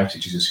given my life to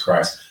Jesus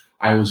Christ,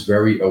 I was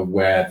very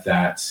aware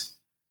that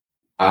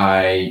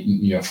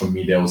for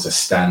me, there was a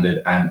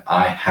standard and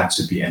I had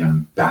to be an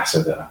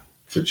ambassador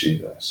for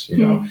Jesus.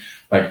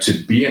 Like to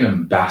be an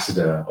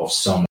ambassador of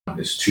someone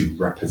is to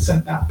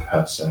represent that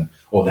person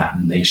or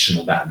that nation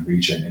or that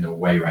region in a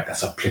way, right,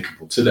 that's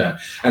applicable to them.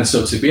 And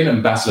so to be an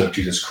ambassador of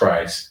Jesus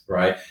Christ,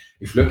 right,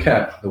 if you look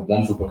at the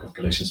wonderful book of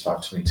Galatians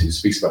 5:22, it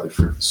speaks about the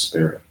fruit of the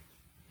Spirit.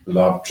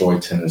 Love, joy,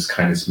 tenderness,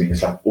 kindness,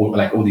 meekness, like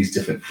all these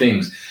different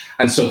things.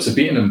 And so to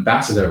be an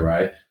ambassador,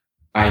 right,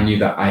 I knew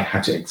that I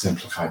had to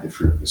exemplify the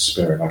fruit of the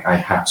Spirit. Like I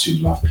had to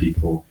love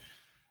people,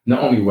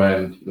 not only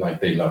when like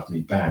they loved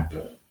me back,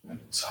 but when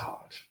it was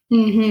hard.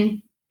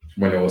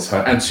 Mm-hmm. When it was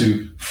hard, and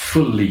to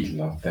fully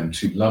love them,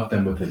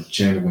 with a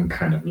genuine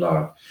kind of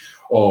love,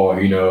 or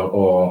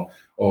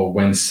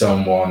when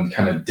someone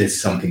kind of did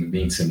something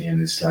mean to me,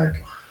 and it's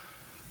like,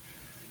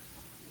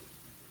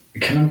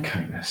 economic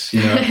kindness,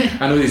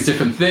 and all these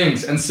different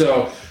things. And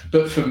so,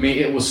 but for me,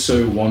 it was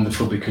so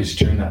wonderful because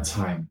during that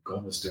time,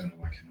 God was doing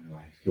the work in my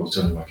life. He was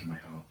doing the work in my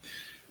heart.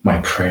 My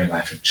prayer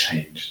life had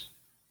changed.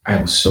 I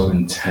was so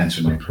intense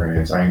with my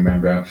prayers. I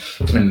remember,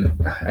 and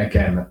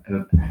again,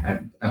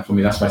 and for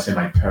me, that's why I say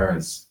my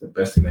parents, the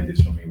best thing they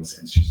did for me was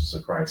introduce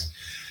Jesus Christ.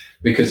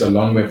 Because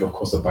along with, of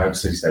course, the Bible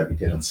studies that we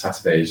did on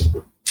Saturdays,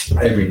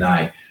 every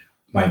night,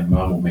 my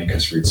mom will make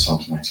us read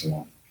Psalms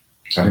 91.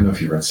 I don't know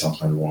if you read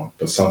Psalms 91,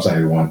 but Psalms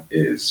 91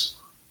 it's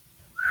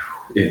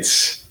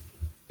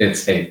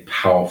a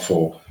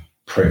powerful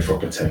prayer for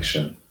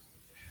protection.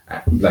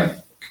 Like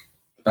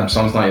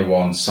Psalms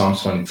 91,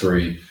 Psalms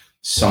 23,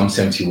 Psalm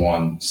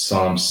 71,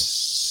 Psalm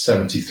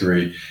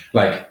 73,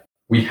 like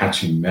we had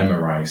to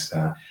memorize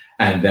that.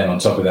 And then on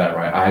top of that,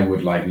 right, I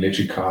would like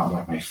literally cut out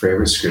like my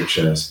favorite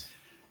scriptures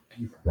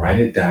and write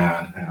it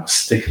down, and I'll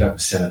stick it up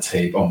with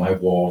sellotape on my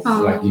wall,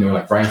 like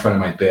right in front of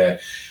my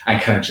bed,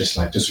 and kind of just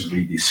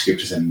read these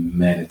scriptures and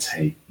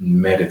meditate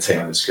on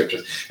the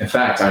scriptures. In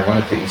fact,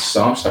 ironically, in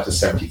Psalm chapter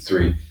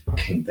 73,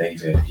 King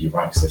David, he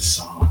writes this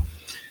psalm,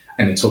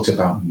 and it talks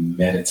about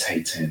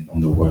meditating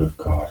on the word of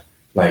God,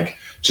 like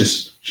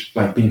just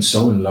like being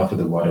so in love with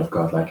the word of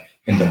God, like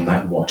in the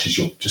night watches,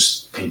 you're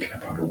just thinking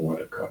about the word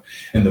of God.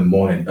 In the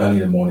morning, early in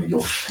the morning,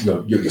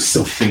 you're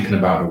still thinking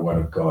about the word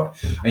of God,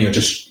 and you're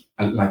just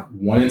like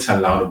wanting to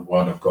allow the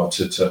word of God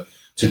to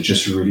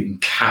just really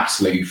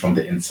encapsulate you from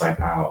the inside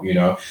out,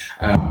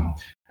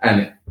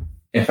 and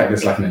in fact,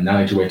 there's like an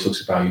analogy where it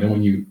talks about,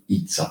 when you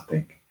eat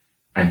something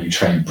and you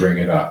try and bring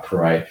it up,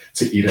 right,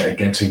 to eat it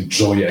again, to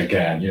enjoy it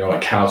again,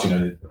 like cows, they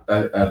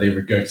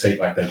regurgitate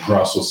like their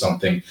grass or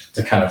something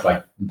to kind of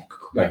like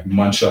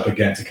munch up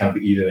again, to kind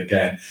of eat it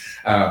again.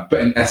 But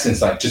in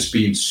essence, like just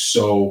being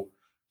so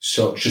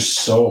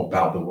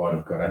about the word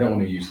of God. I don't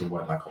want to use the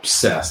word like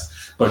obsessed,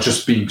 but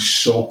just being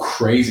so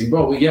crazy.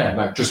 Well, yeah,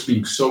 like just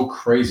being so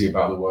crazy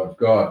about the word of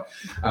God.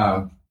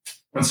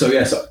 And so,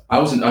 so I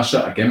was an usher.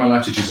 I gave my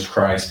life to Jesus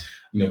Christ.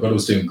 God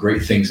was doing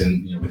great things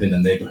within the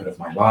neighborhood of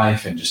my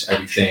life and just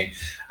everything.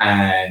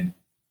 And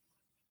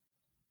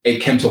it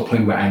came to a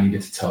point where I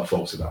needed to tell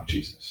folks about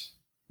Jesus.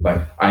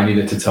 Like I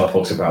needed to tell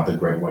folks about the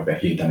great work that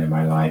he had done in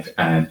my life,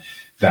 and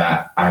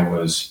that I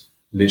was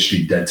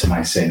literally dead to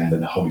my sin, and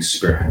that the Holy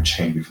Spirit had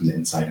changed me from the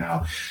inside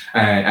out.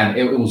 And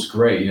it was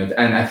great,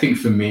 and I think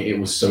for me, it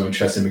was so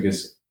interesting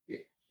because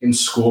in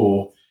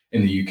school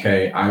in the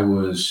UK, I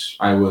was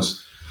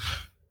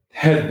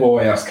head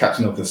boy. I was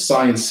captain of the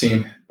science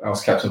team. I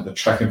was captain of the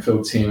track and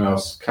field team. I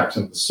was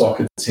captain of the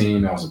soccer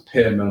team. I was a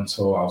peer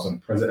mentor. I was on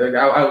president.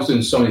 I was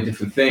doing so many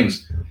different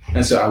things.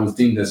 And so I was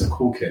deemed as a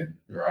cool kid,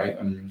 right?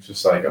 And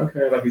just like,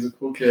 okay, like he's a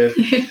cool kid.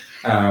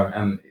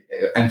 And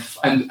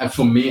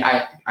for me,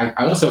 I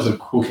won't say I was a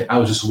cool kid. I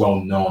was just well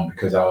known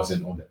because I was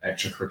in all the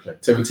extracurricular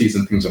activities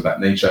and things of that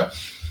nature.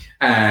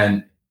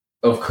 And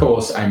of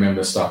course, I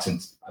remember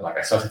starting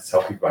to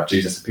tell people about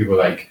Jesus, and people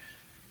were like,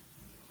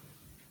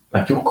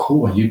 you're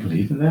cool and you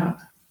believe in that?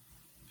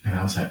 And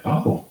I was like,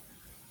 oh,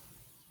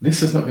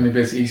 this is not going to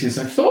be as easy as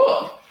I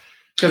thought.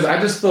 Because I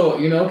just thought,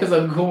 because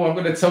I'm cool, I'm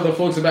going to tell the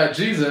folks about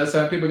Jesus,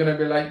 and people are going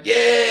to be like,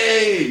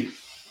 yay!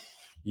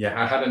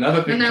 Yeah, I had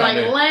another thing. And they're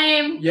like,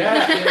 lame.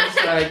 Yeah,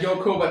 it's like,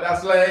 you're cool, but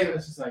that's lame.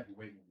 It's just like,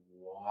 wait,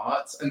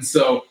 what? And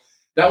so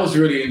that was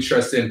really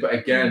interesting. But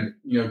again,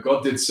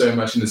 God did so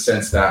much in the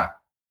sense that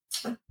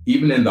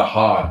even in the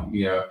hard,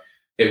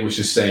 it was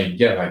just saying,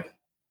 yeah,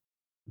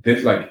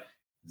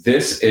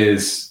 this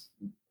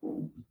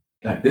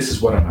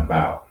is what I'm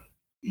about.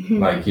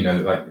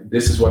 Mm-hmm.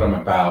 This is what I'm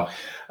about.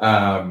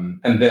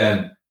 And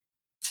then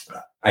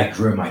I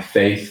grew in my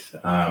faith.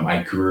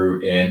 I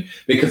grew in,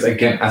 because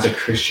again, as a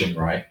Christian,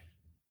 right,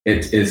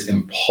 it is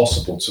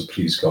impossible to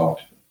please God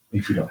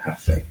if you don't have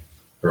faith,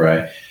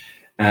 right?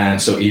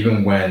 And so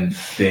even when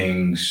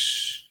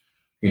things,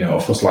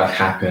 of course, life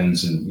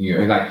happens and,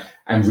 like,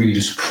 I'm really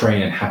just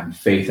praying and having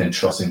faith and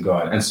trusting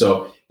God. And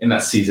so in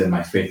that season,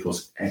 my faith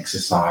was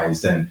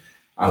exercised and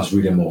I was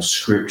reading more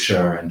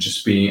scripture and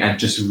just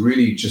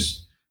really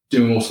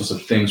doing all sorts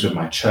of things with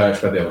my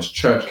church, whether it was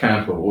church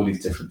camp or all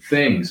these different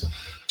things.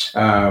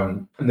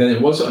 And then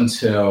it wasn't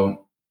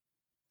until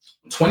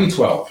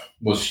 2012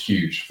 was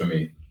huge for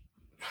me.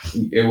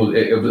 It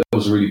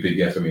was a really big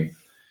year for me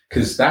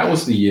because that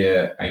was the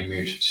year I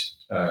moved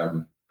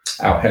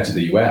out here to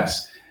the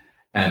US.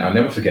 And I'll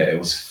never forget, it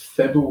was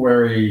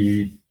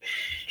February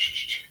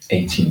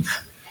 18th,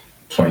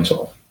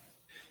 2012.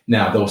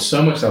 Now, there was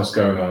so much that was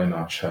going on in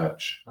our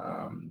church.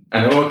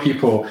 And a lot of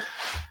people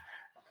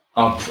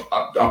are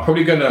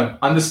probably going to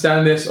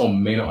understand this or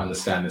may not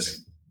understand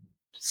this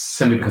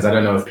simply because I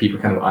don't know if people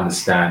kind of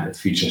understand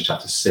Ephesians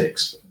chapter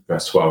 6,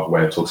 verse 12,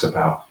 where it talks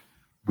about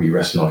we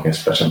wrestle not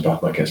against flesh and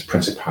blood, but against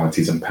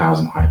principalities and powers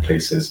in high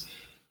places.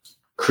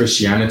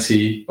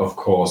 Christianity, of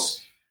course,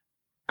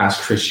 as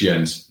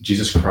Christians,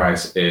 Jesus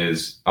Christ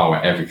is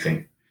our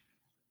everything.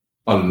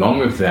 Along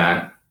with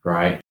that,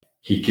 right,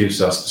 he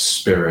gives us the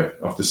spirit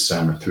of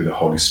discernment through the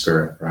Holy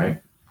Spirit,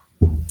 right?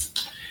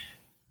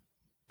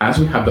 As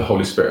we have the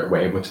Holy Spirit,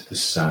 we're able to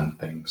discern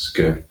things,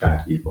 good,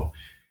 bad, evil.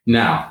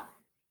 Now,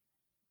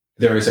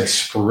 there is a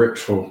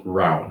spiritual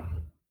realm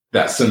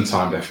that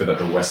sometimes I feel that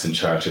the Western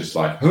church is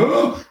like,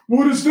 huh?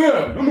 What is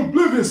that? I'm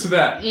oblivious to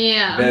that.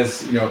 Yeah.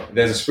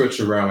 There's a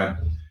spiritual realm. And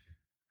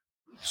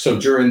so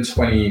during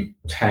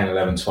 2010,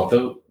 11, 12,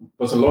 there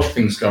was a lot of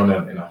things going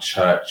on in our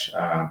church.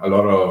 A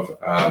lot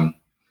of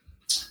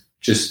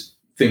just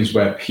things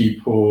where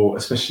people,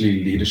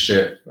 especially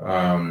leadership,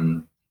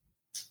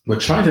 were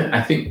trying to,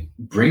 I think,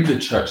 bring the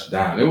church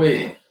down.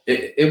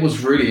 It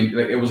was a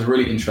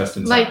really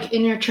interesting time. Like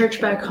in your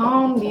church back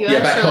home, the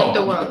US, back or home. Like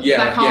the world? Yeah,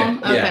 back home?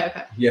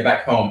 Okay. Yeah,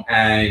 back home.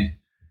 And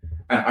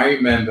I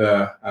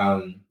remember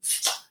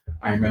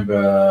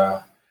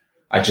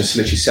I just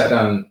literally sat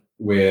down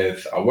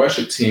with our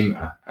worship team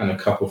and a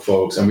couple of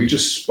folks, and we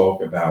just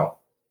spoke about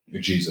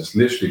Jesus,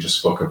 literally just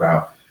spoke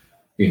about,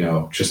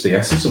 just the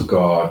essence of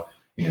God,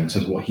 in terms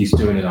of what he's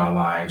doing in our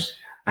lives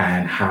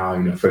and how,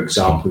 for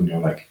example,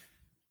 like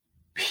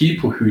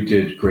people who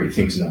did great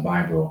things in the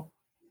Bible,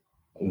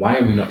 why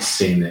are we not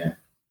seeing it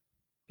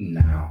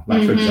now?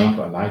 Like, for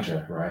example,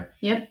 Elijah, right?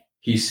 Yep.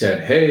 He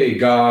said, hey,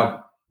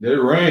 God, let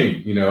it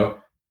rain,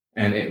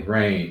 and it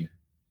rained.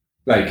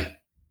 Like,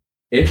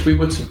 if we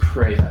were to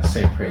pray that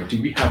same prayer,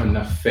 do we have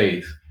enough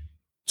faith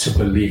to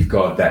believe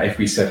God that if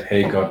we said,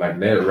 hey, God, like,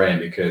 let it rain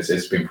because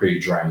it's been pretty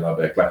dry in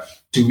Lubbock, like,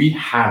 do we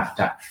have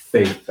that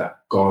faith that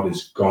God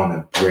is going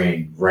to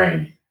bring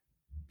rain?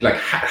 Like,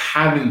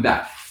 having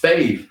that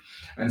faith.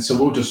 And so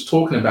we're just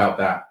talking about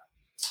that.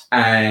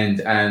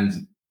 And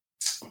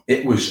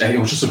it was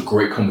just a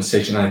great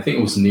conversation. And I think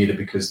it was needed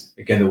because,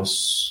 again, there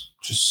was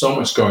just so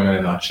much going on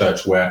in our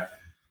church where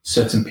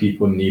certain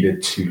people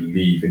needed to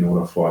leave in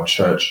order for our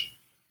church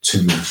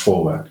to move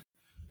forward,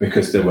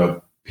 because there were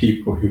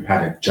people who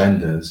had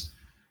agendas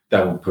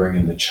that were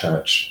bringing the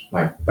church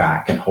like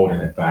back and holding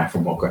it back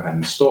from what God had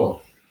in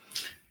store.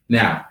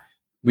 Now,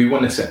 we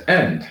wanted to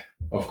end,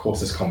 of course,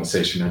 this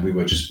conversation, and we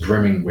were just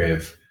brimming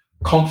with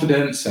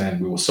confidence, and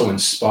we were so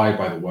inspired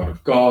by the word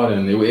of God,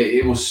 and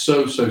it was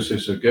so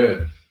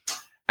good.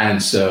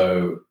 And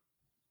so,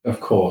 of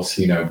course,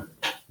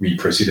 we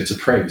proceeded to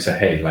pray. We said,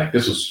 hey, like,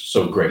 this was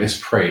so great. Let's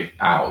pray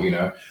out,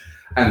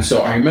 And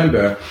so I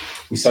remember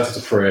we started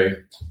to pray.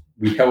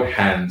 We held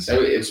hands.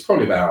 It was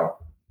probably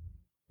about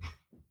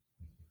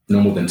no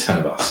more than 10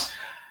 of us.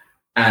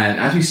 And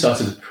as we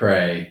started to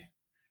pray, I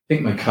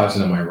think my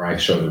cousin on my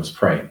right shoulder was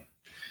praying.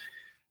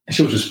 And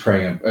she was just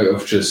praying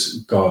of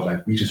just, God,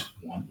 like, we just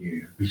want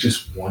you. We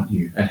just want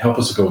you. And help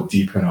us to go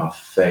deeper in our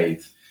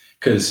faith.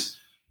 Because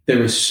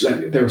there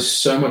is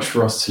so much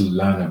for us to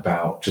learn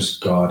about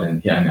just God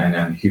and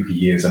who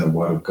he is and the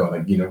word of God.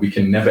 Like, we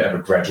can never, ever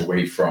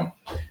graduate from,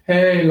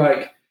 hey,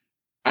 like,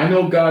 I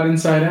know God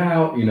inside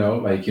out,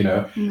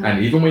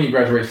 and even when you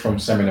graduate from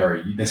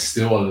seminary, there's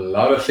still a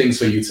lot of things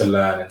for you to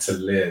learn and to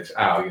live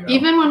out,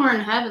 Even when we're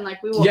in heaven,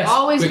 like, we will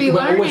always be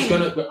learning.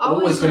 We're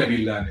always going to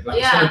be learning.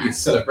 Like, it's going to be a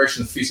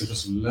celebration, a feast of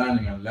just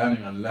learning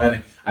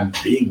and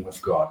being with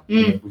God,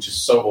 which is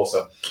so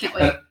awesome. Can't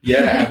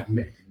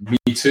wait.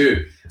 Me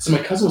too. So my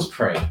cousin was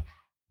praying,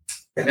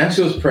 and as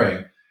she was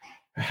praying,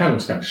 her hand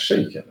was kind of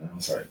shaking. And I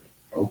was like,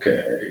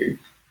 okay,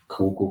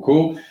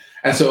 cool.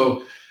 And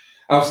so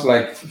I was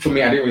like, for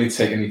me, I didn't really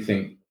take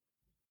anything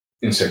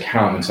into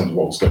account in terms of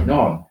what was going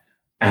on.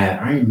 And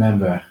I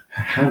remember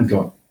her hand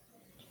got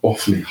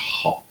awfully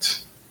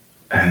hot.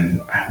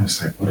 And I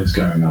was like, what is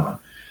going on?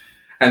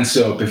 And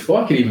so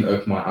before I could even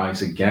open my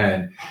eyes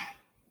again,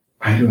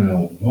 I don't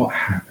know what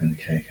happened,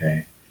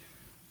 KK.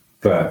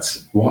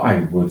 But what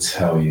I would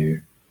tell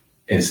you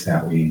is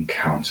that we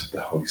encountered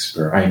the Holy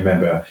Spirit. I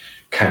remember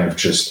kind of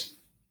just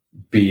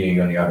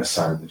being on the other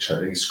side of the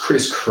church.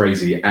 It's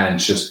crazy, and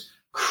just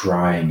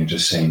crying and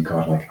just saying,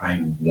 God, like,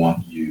 I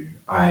want you.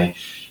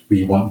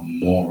 We want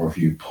more of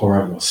you. Pour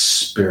out your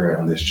spirit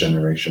on this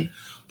generation.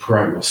 pour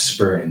out your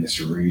spirit in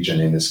this region,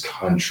 in this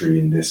country,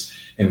 in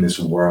this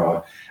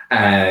world.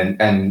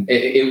 And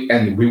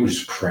we were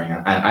just praying,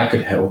 and I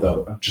could hear all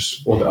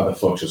the other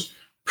folks just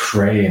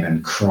praying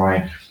and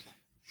crying.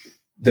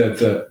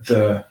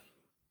 The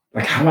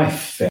like how I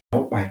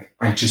felt, like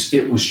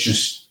it was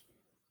just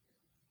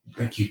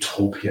like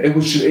utopia. It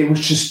was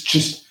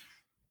just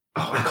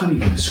I can't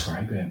even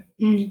describe it.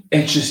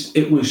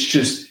 It was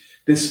just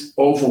this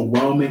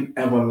overwhelming,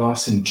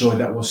 everlasting joy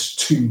that was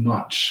too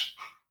much.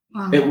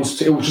 Wow. It was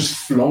just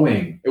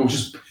flowing. It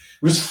was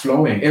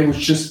flowing. It was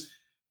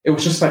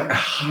just like a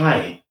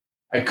high.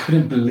 I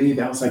couldn't believe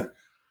it. I was like,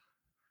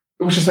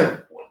 it was just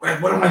like,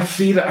 what am I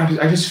feeling?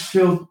 I just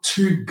feel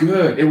too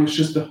good. It was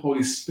just the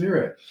Holy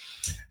Spirit.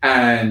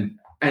 And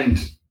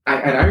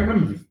I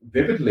remember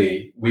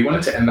vividly, we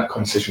wanted to end that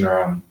conversation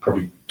around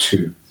probably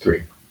 2,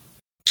 3.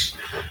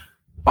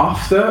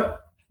 After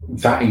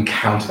that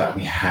encounter that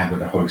we had with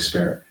the Holy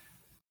Spirit,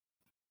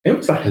 it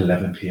was like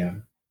 11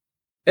 p.m.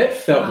 It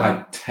felt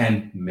like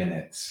 10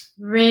 minutes.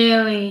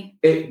 Really?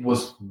 It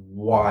was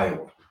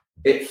wild.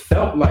 It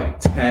felt like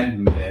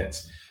 10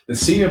 minutes. The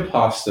senior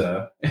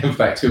pastor, in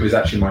fact, who is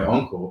actually my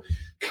uncle,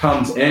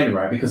 comes in,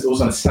 right? Because it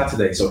was on a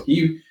Saturday. So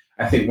he,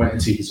 I think, went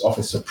into his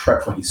office to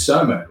prep for his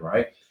sermon,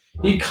 right?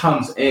 He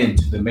comes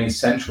into the main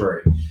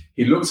sanctuary.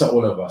 He looks at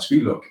all of us.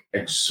 We look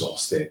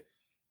exhausted.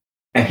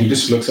 And he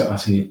just looks at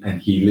us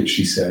and he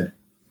literally said,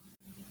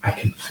 I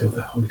can feel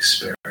the Holy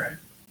Spirit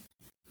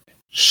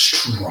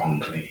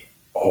strongly.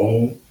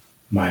 Oh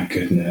my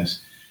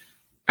goodness.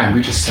 And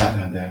we just sat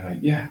down there like,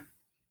 yeah.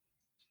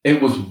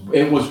 It was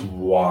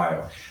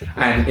wild.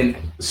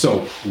 So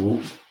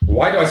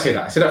why do I say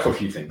that? I say that for a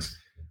few things.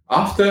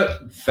 After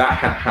that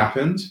had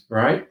happened,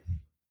 right?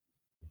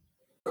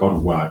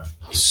 God worked.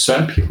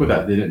 Certain people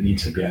that didn't need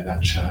to be at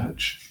that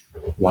church,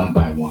 one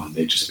by one,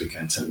 they just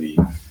began to leave.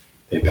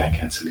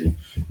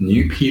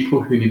 New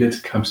people who needed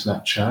to come to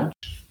that church,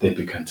 they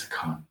began to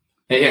come.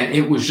 And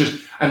it was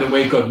just, and the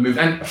way God moved.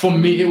 And for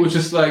me, it was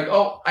just like,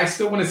 oh, I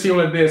still want to see all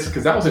of this,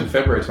 because that was in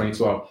February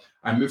 2012.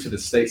 I moved to the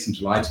States in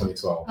July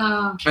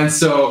 2012. And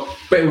so,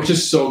 but it was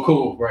just so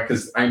cool, right?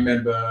 Because I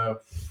remember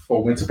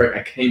for winter break,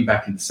 I came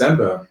back in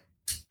December,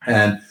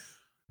 and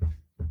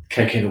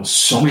there was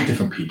so many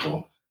different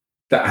people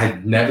that I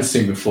had never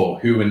seen before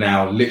who were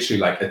now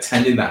literally like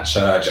attending that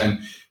church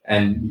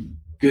and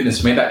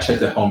goodness, made that church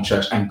their home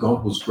church, and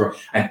God was growing.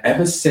 And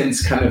ever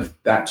since kind of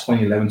that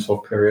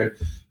 2011-12 period,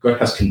 God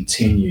has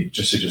continued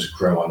to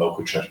grow our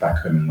local church back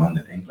home in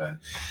London, England.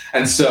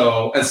 And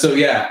so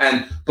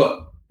yeah,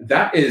 but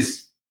that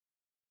is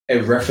a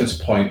reference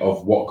point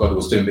of what God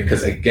was doing,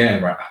 because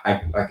again, right,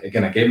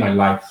 I gave my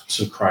life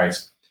to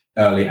Christ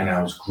early, and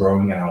I was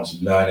growing and I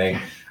was learning.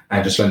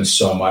 I just learned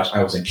so much.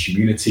 I was in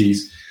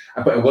communities,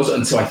 but it wasn't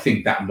until I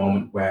think that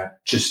moment where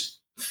just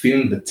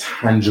feeling the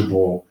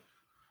tangible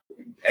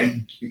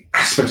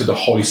aspect of the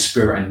Holy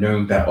Spirit and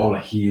knowing that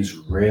he is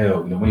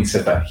real. When he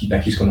said that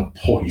he's going to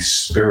pour his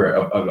Spirit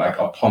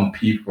upon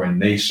people and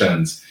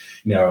nations,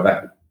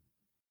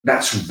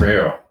 that's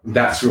real.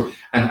 That's real.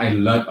 And I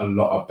learned a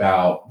lot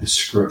about the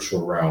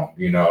spiritual realm.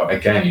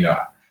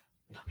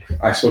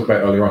 I spoke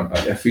about earlier on,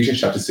 like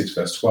Ephesians chapter 6,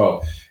 verse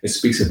 12. It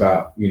speaks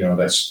about,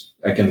 that's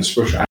again the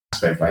spiritual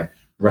aspect, like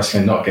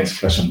wrestling not against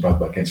flesh and blood,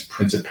 but against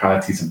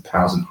principalities and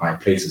powers in high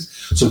places.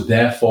 So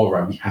therefore,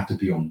 right, we have to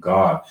be on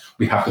guard.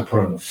 We have to put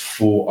on the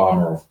full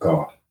armor of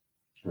God,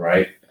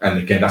 right? And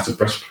again, that's the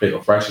breastplate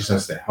of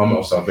righteousness, the helmet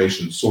of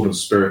salvation, the sword of the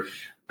Spirit,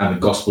 and the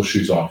gospel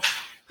shoes on.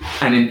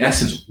 And in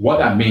essence, what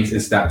that means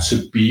is that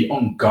to be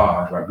on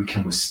guard, right, we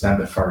can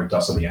withstand the fiery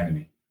darts of the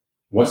enemy.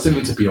 What's it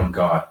mean to be on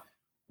guard?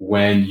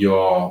 When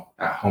you're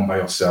at home by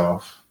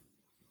yourself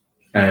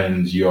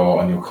and you're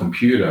on your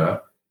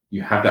computer,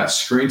 you have that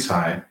screen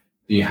time,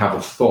 you have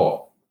a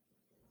thought.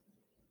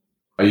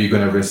 Are you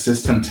going to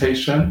resist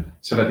temptation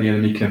so that the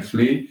enemy can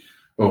flee?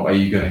 Or are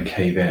you going to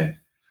cave in?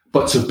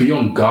 But to be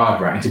on guard,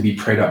 right, and to be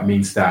prayed up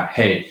means that,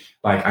 hey,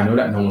 like, I know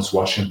that no one's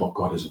watching, but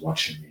God is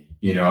watching me,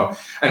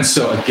 And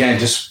so again,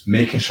 just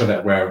making sure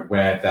that we're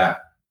aware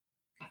that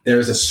there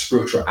is a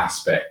spiritual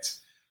aspect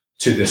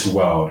to this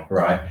world,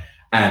 right?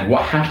 And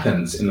what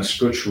happens in the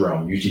spiritual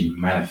realm usually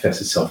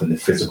manifests itself in the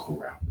physical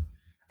realm.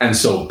 And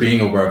so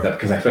being aware of that,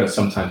 because I feel that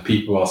sometimes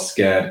people are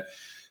scared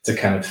to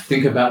kind of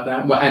think about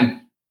that. Well,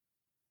 and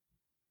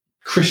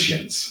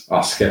Christians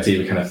are scared to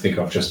even kind of think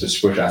of just the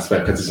spiritual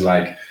aspect, because it's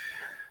like,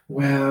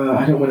 well,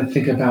 I don't want to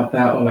think about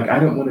that, or like, I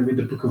don't want to read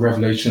the book of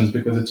Revelations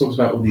because it talks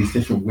about all these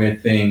different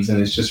weird things, and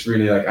it's just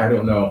really like, I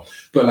don't know.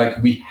 But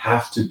like, we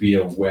have to be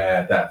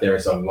aware that there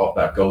is a lot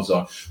that goes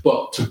on.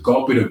 But to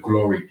God be the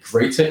glory,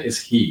 greater is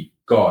He,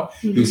 God,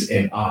 who's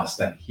in us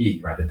than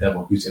he, right, the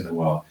devil who's in the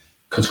world,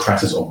 because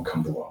Christ has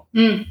overcome the world.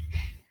 And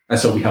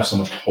so we have so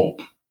much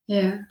hope.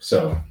 Yeah.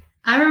 So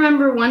I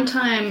remember one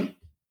time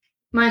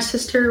my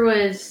sister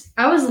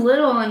I was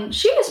little, and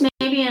she was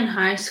maybe in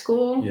high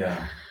school.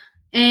 Yeah.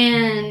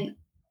 And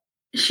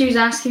she was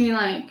asking me,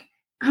 like,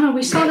 I don't know,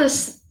 we saw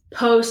this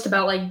post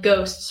about like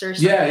ghosts or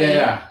something.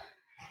 Yeah.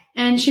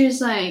 And she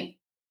was like,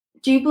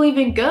 do you believe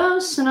in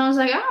ghosts? And I was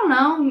like, I don't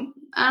know.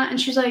 And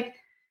she was like,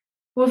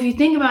 well, if you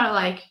think about it,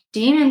 like,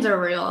 demons are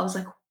real. I was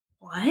like,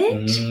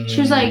 what? She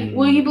was like,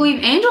 well, you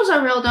believe angels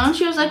are real, don't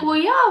you? I was like, well,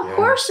 yeah, of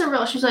course they're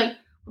real. She was like,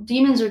 well,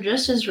 demons are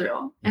just as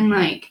real. And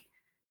like,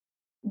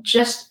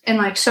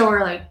 so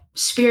are like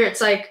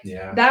spirits. Like,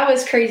 that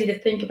was crazy to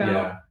think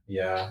about.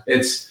 Yeah.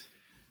 It's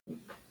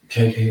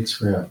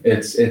real.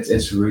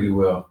 It's really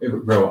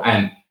real.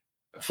 And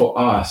for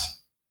us,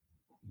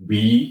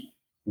 we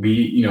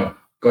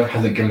God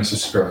hasn't given us a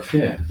spirit of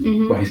fear,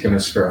 but He's given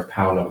us a spirit of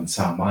power, love, and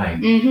sound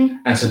mind.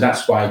 And so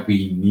that's why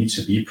we need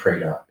to be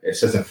prayed up. It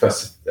says in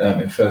First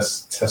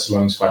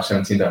Thessalonians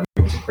 5:17 that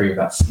we need to pray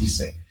without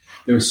ceasing.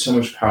 There is so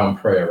much power in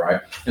prayer,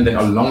 right? And then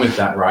along with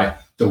that, right,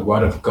 the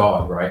Word of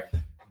God, right?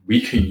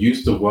 We can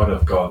use the Word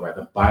of God, right,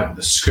 the Bible,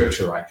 the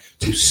Scripture, right,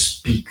 to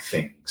speak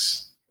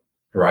things,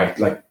 right?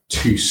 Like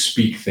to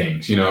speak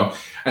things,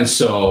 And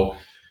so,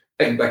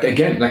 like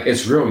again, like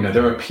it's real.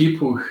 There are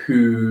people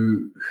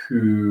who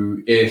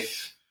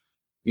if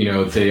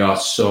they are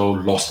so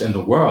lost in the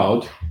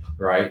world,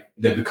 right?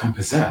 They become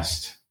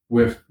possessed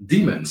with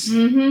demons.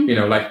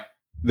 Like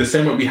the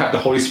same way we have the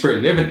Holy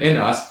Spirit living in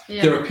us,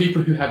 there are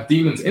people who have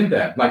demons in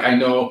them. Like I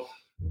know,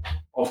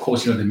 of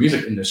course, the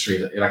music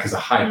industry, like is a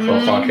high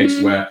profile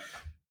case where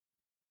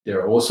there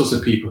are all sorts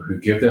of people who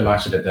give their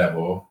life to the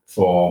devil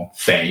for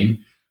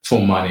fame, for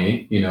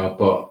money,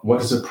 but what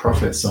does it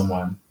profit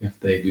someone if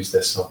they lose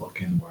their soul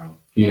in the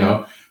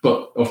world,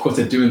 But of course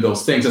they're doing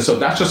those things. And so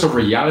that's just a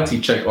reality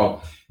check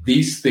of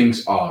these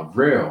things are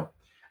real.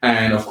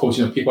 And of course,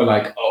 people are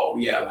like, oh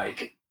yeah,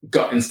 like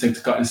gut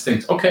instinct.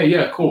 Okay,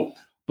 yeah, cool.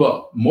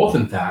 But more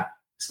than that,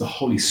 it's the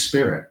Holy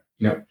Spirit.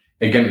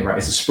 Again, right,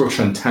 it's the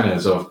spiritual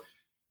antennas of,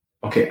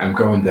 okay, I'm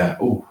going there.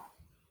 Oh,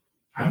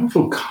 I don't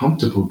feel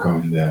comfortable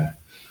going there.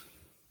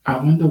 I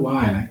wonder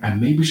why. Like, I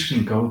maybe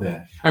shouldn't go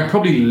there. I'm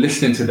probably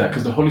listening to that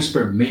because the Holy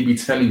Spirit may be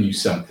telling you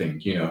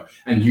something,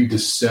 and you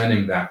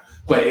discerning that.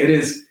 But it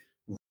is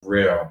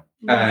real.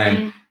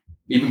 And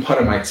even part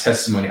of my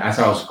testimony, as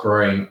I was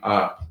growing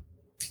up,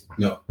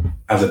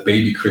 as a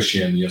baby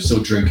Christian,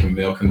 still drinking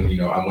milk,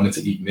 and I wanted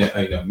to eat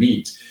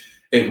meat.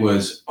 It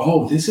was,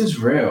 oh, this is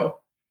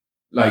real.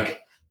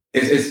 Like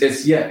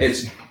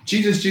it's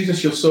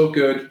Jesus, you're so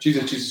good.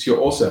 Jesus, you're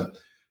awesome.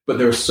 But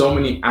there are so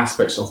many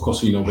aspects, of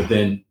course,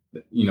 within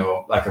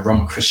like a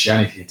realm of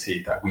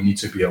Christianity that we need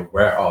to be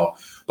aware of.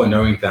 But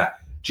knowing that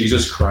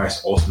Jesus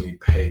Christ ultimately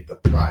paid the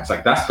price,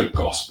 like that's the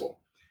gospel,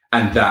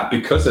 and that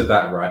because of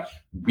that, right,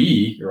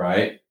 we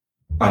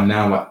are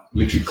now like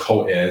literally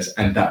co-heirs,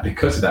 and that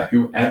because of that,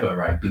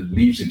 whoever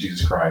believes in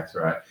Jesus Christ,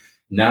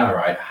 now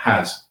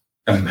has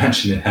a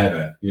mansion in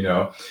heaven,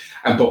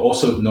 and but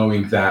also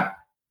knowing that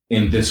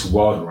in this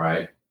world,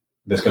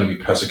 there's going to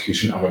be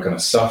persecution and we're going to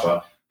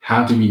suffer.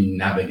 How do we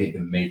navigate the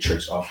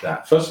matrix of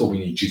that? First of all, we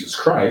need Jesus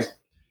Christ,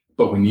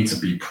 but we need to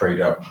be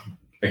prayed up.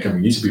 Again,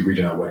 we need to be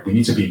reading our word. We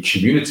need to be in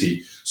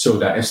community so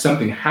that if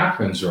something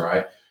happens,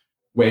 we're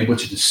able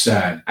to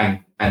discern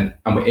and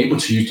we're able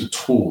to use the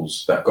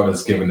tools that God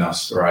has given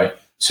us,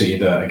 to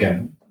either,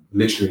 again,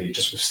 literally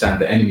just withstand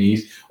the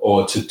enemies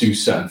or to do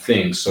certain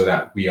things so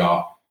that we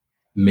are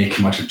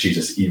making much of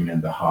Jesus even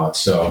in the heart.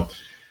 So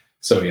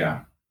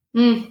yeah.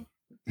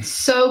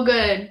 So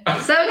good.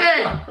 So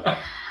good.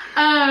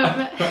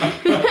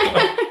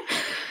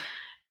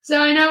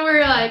 So I know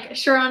we're like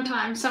short on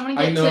time, so I'm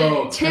gonna get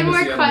to two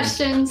more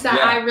questions that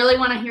I really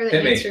want to hear the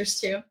answers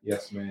to.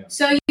 Yes, ma'am.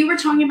 So you were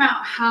talking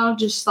about how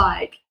just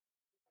like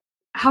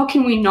how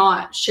can we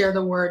not share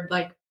the word,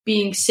 like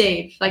being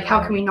saved? Like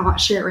how can we not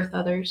share it with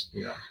others?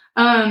 Yeah.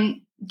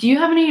 Do you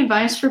have any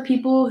advice for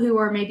people who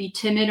are maybe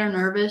timid or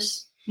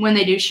nervous when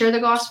they do share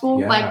the gospel?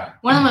 Yeah.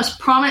 Like one of the most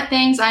prominent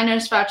things I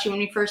noticed about you when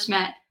we first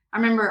met, I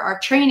remember our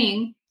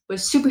training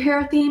was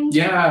superhero themed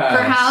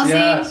for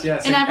housing.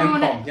 Yes. And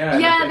everyone,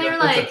 they were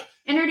like,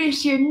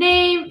 introduce your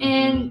name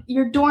and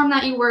your dorm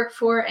that you work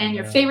for and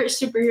your favorite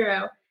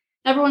superhero.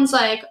 Everyone's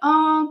like,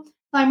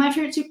 like my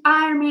favorite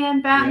Iron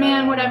Man,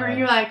 Batman, whatever. And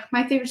you're like,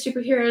 my favorite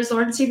superhero is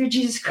Lord and Savior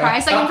Jesus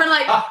Christ. Like in front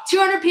of like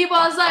 200 people,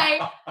 I was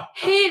like,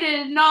 he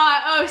did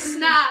not. Oh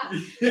snap!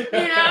 And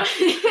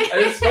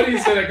it's funny you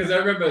say that because I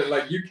remember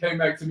like you came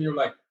back to me and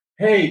were like,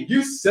 hey,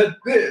 you said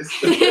this,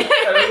 and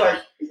I was like,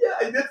 yeah,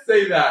 I did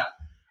say that.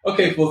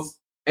 Okay, well,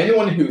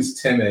 anyone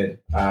who's timid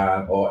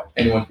or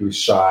anyone who's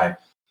shy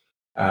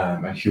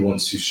and who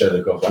wants to share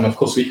the gospel, and of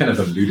course we kind of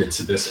alluded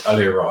to this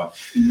earlier on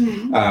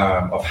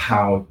of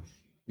how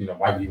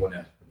why we want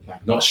to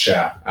not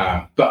share.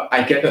 But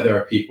I get that there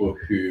are people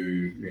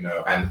who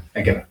and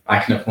again I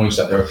can acknowledge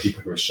that there are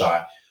people who are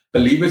shy.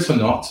 Believe it or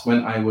not,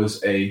 when I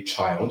was a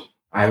child,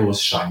 I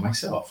was shy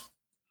myself.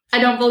 I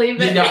don't believe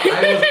it.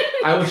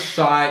 I was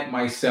shy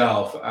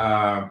myself,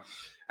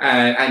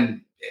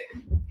 and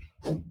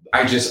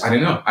I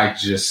don't know. I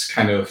just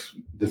kind of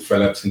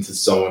developed into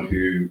someone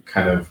who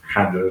kind of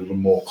had a little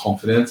more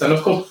confidence. And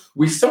of course,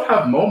 we still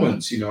have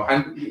moments,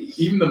 and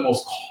even the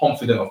most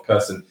confident of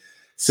person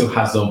still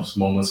has those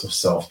moments of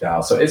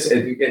self-doubt. So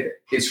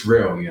it's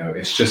real,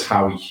 it's just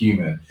how we're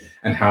human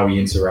and how we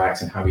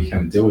interact and how we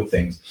kind of deal with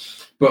things.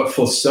 But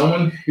for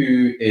someone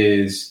who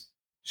is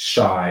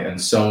shy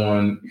and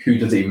someone who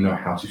doesn't even know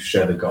how to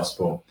share the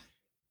gospel,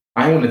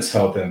 I want to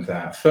tell them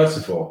that, first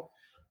of all,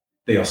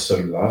 they are so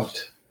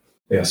loved,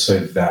 they are so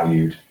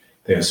valued,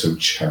 they are so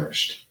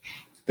cherished.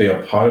 They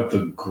are part of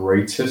the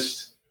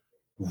greatest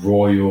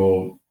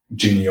royal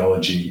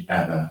genealogy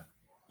ever,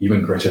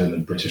 even greater than the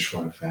British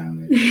royal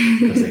family,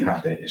 because they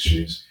have their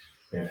issues.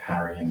 We have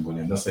Harry and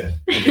William. That's it.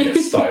 We get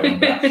started on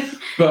that.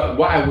 But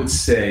what I would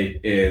say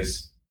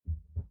is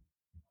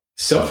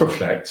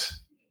self-reflect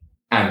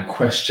and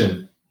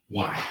question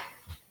why.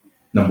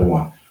 Number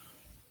one,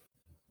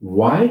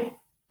 why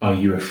are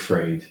you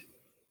afraid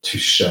to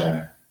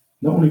share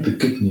not only the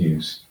good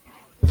news,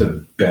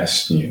 the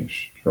best news,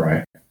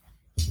 right?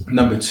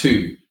 Number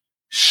two,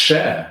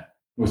 share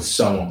with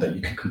someone that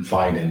you can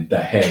confide in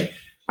that, hey,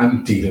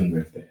 I'm dealing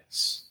with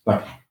this.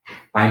 Like,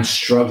 I'm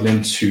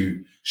struggling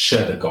to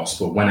share the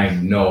gospel when I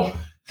know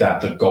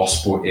that the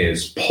gospel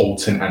is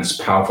potent and it's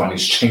powerful and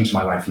it's changed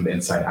my life from the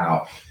inside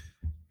out.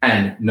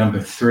 And number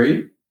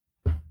three,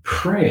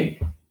 pray.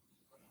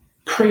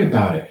 Pray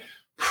about it.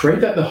 Pray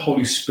that the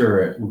Holy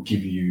Spirit will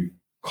give you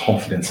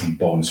confidence and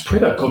boldness. Pray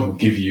that God will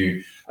give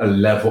you a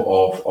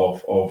level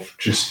of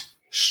just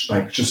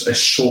a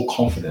sure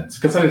confidence.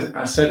 Because as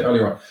I said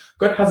earlier on,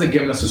 God hasn't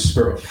given us a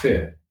spirit of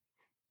fear.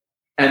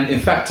 And in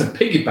fact, to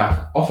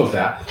piggyback off of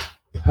that,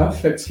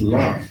 perfect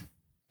love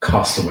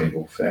casts away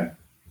all fear.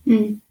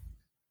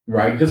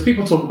 Right? Because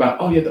people talk about,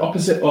 the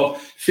opposite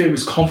of fear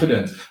is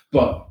confidence.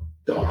 But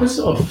the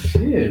opposite of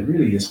fear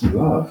really is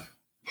love.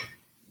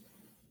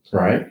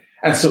 Right?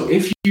 And so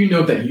if you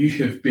know that you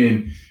have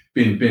been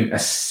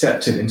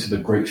accepted into the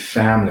great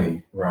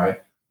family,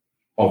 right,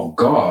 of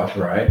God,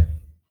 right,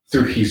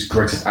 through his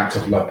greatest act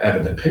of love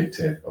ever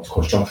depicted, of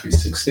course, John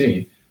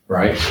 3:16,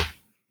 right?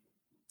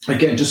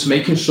 Again, just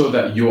making sure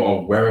that you're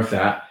aware of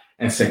that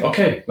and saying,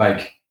 okay,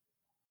 like,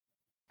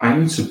 I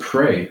need to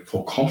pray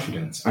for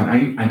confidence and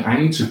I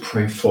need to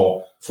pray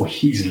for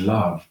his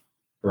love,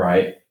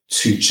 right,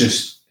 to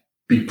just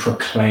be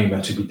proclaimed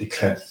and to be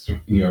declared,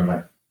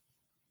 like,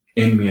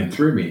 in me and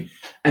through me.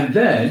 And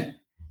then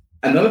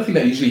another thing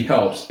that usually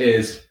helps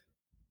is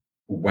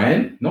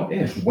when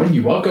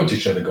you are going to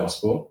share the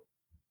gospel,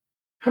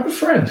 have a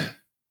friend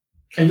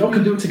and y'all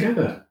can do it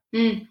together.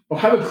 Or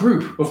have a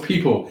group of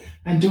people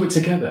and do it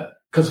together.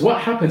 Because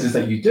what happens is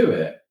that you do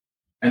it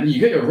and you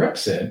get your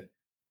reps in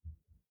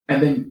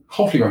and then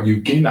hopefully you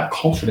gain that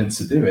confidence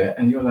to do it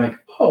and you're like,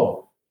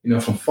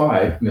 from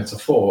 5 to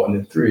 4 and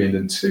then 3 and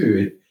then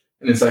 2.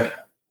 And it's like,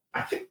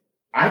 I think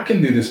I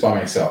can do this by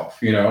myself,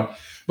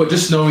 But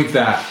just knowing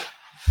that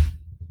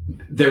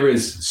there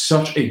is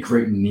such a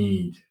great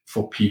need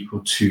for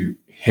people to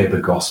hear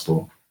the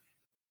gospel.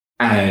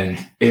 And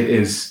it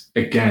is,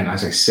 again,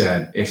 as I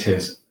said, it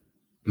is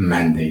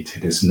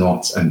mandated. It's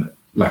not an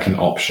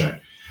option.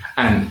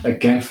 And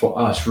again, for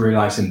us,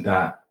 realizing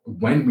that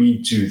when we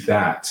do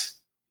that,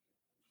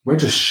 we're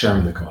just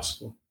sharing the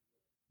gospel.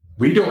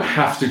 We don't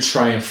have to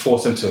try and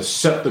force them to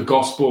accept the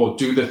gospel or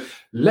do this.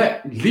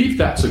 Leave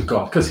that to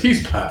God because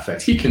he's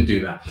perfect. He can do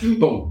that. Mm-hmm.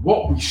 But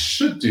what we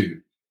should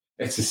do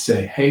is to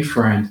say, hey,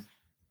 friend,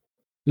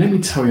 let me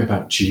tell you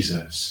about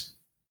Jesus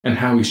and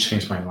how he's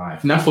changed my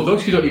life. Now, for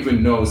those who don't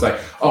even know, it's like,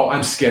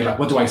 I'm scared. Like,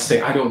 what do I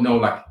say? I don't know.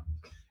 Like,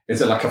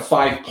 is it like a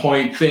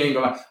 5-point thing?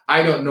 Or like,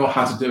 I don't know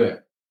how to do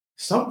it.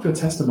 Start with your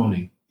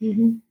testimony.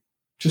 Mm-hmm.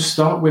 Just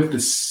start with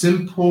the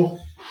simple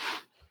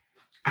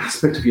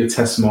aspect of your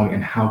testimony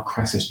and how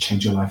Christ has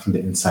changed your life from the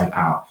inside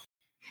out.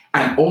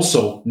 And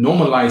also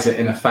normalize it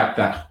in the fact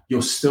that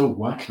you're still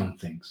working on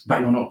things,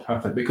 that you're not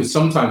perfect. Because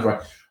sometimes,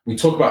 right, we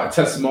talk about a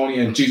testimony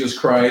and Jesus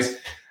Christ,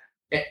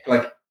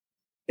 like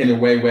in a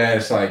way where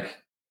it's like,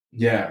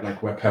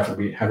 like we're perfect,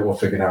 we have it all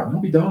figured out. No,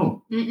 we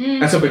don't.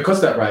 Mm-mm. And so because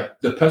of that, right,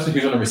 the person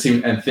who's on the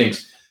receiving end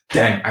thinks,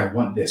 dang, I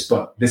want this,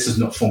 but this is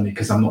not for me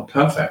because I'm not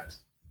perfect.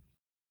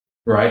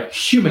 Right?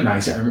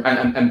 Humanize it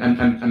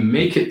and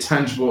make it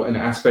tangible in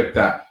an aspect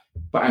that,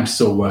 but I'm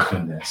still working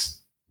on this.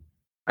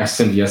 I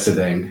sinned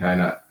yesterday and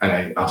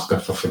I asked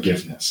God for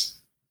forgiveness.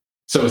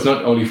 So it's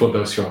not only for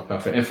those who are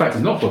perfect. In fact,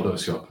 it's not for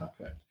those who are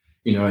perfect.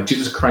 Like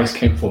Jesus Christ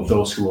came for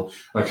those who were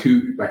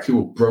who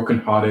were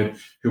brokenhearted,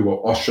 who were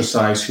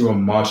ostracized, who were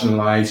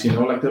marginalized.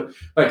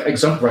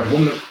 Example, right?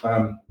 Woman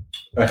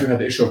who had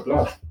the issue of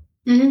blood.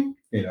 Mm-hmm.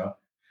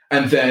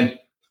 And then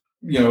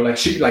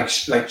she was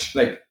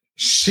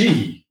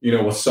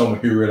someone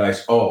who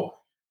realized,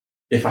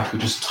 if I could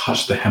just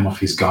touch the hem of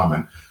his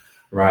garment,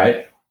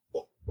 right?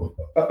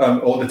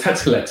 Or the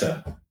tax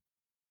collector,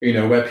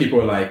 where people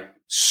were like,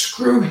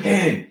 screw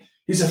him,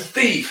 he's a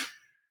thief.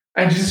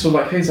 And Jesus was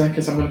like, hey,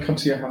 Zacchaeus, I'm going to come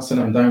to your house and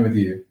I'm dine with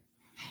you.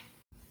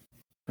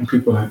 And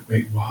people are like,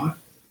 wait, what?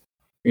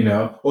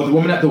 Or the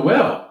woman at the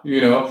well,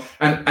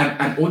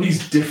 and all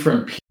these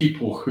different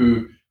people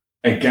who,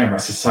 again, our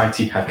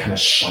society had kind of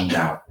shunned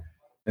out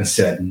and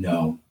said,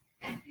 no,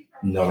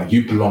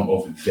 you belong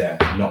over there,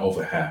 not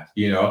over here,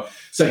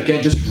 So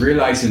again, just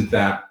realizing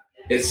that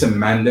it's a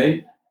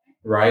mandate,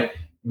 right?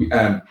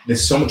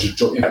 There's so much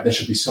joy. In fact, there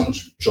should be so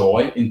much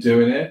joy in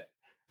doing it.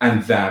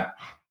 And that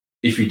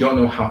if you don't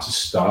know how to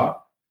start,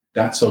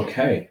 that's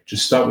okay.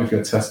 Just start with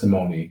your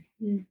testimony.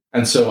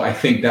 And so I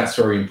think that's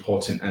very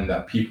important, and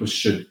that people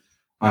should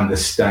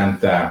understand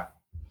that,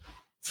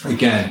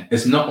 again,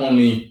 it's not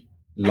only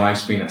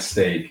lives being at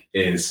stake,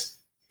 is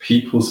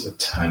people's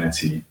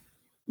eternity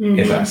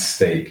is at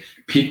stake.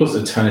 People's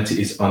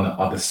eternity is on the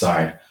other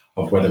side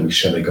of whether we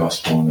share the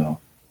gospel or not.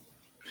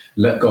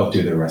 Let God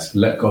do the rest.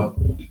 Let God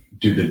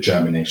do the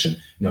germination.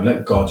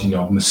 Let God,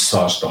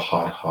 massage the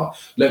hard heart.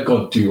 Let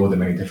God do all the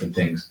many different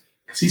things,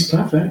 because he's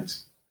perfect.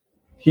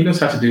 He knows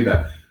how to do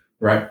that,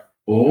 right?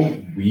 All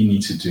we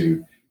need to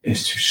do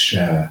is to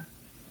share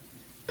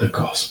the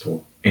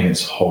gospel in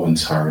its whole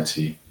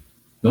entirety,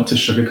 not to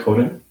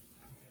sugarcoat it.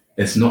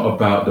 It's not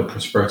about the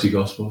prosperity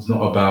gospel. It's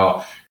not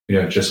about,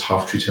 just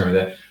half-truths here and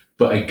there.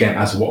 But again,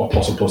 as what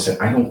Apostle Paul said,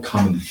 I don't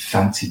come in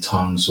fancy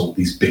tongues or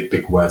these big,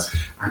 big words.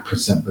 I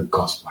present the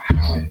gospel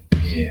how it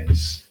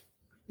is.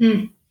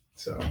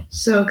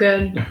 So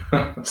good.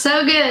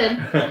 So good.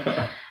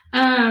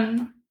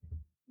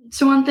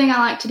 So one thing I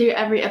like to do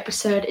every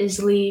episode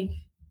is leave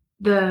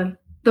the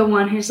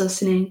one who's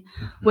listening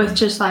with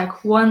just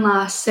like one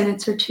last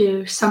sentence or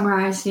two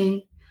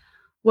summarizing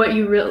what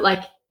you really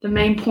like, the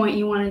main point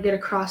you want to get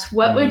across.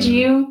 What would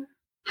you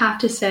have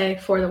to say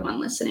for the one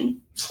listening?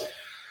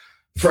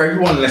 For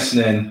everyone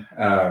listening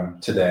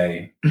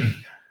today,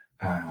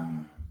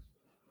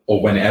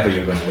 or whenever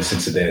you're going to listen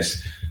to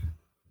this,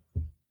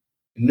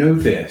 know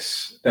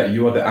this, that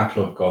you are the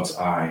apple of God's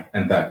eye,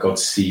 and that God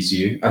sees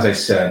you. As I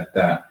said,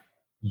 that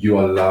you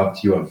are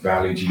loved, you are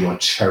valued, you are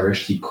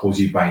cherished. He calls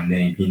you by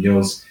name. He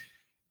knows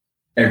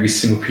every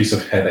single piece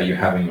of hair that you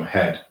have in your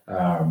head.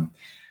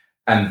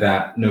 And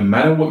that no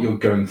matter what you're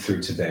going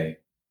through today,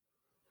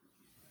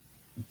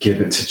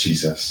 give it to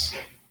Jesus.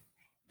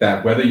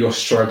 That whether you're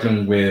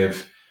struggling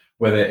with,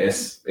 whether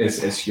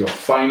it's your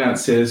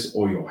finances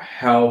or your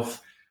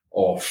health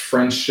or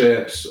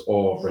friendships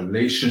or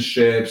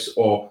relationships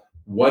or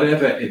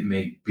whatever it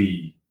may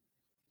be,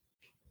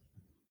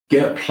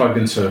 get plugged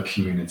into a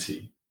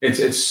community.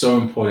 It's so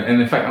important.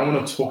 And in fact, I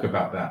want to talk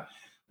about that,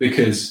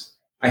 because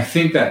I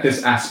think that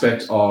this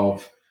aspect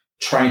of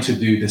trying to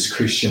do this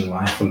Christian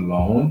life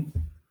alone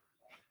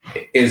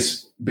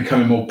is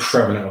becoming more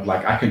prevalent, of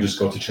like, I can just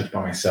go to church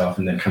by myself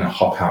and then kind of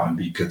hop out and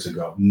be good to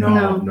go.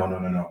 No.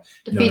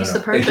 Defeats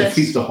the purpose. It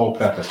defeats the whole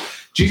purpose.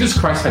 Jesus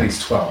Christ had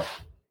his 12.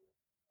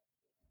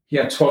 He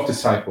had 12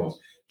 disciples.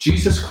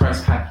 Jesus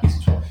Christ had his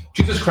 12.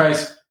 Jesus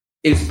Christ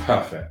is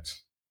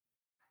perfect.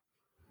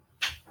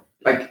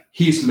 Like,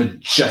 he's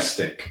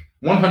majestic.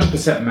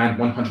 100% man,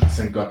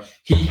 100% God.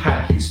 He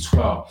had his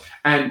 12.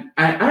 And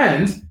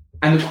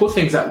the cool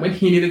thing is that when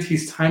he needed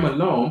his time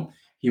alone,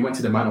 he went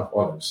to the Mount of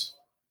Olives.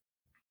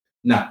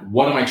 Now,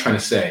 what am I trying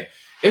to say?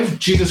 If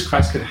Jesus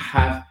Christ could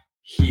have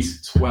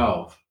his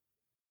 12,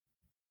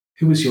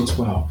 who is your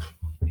 12?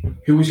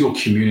 Who is your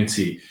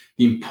community?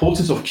 The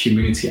importance of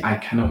community, I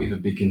cannot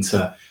even begin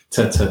to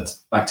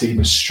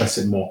even stress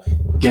it more.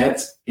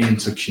 Get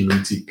into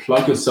community.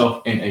 Plug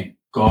yourself in a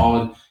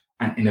God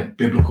and in a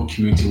biblical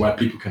community where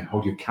people can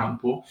hold you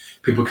accountable,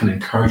 people can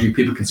encourage you,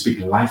 people can speak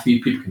life for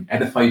you, people can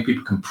edify you,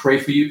 people can pray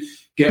for you.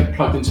 Get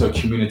plugged into a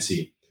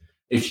community.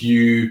 If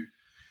you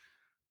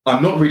are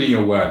not reading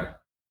your word,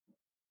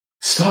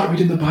 start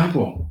reading the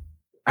Bible.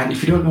 And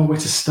if you don't know where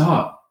to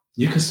start,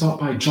 you can start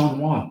by John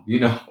 1,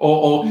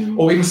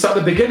 or even start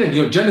at the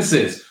beginning,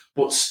 Genesis.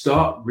 But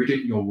start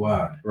reading your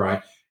word,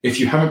 right?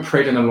 If you haven't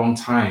prayed in a long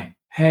time,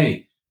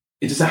 hey,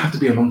 it doesn't have to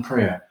be a long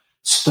prayer.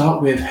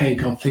 Start with, hey,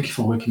 God, thank you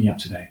for waking me up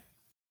today.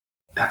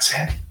 That's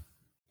it.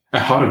 A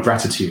heart of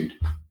gratitude.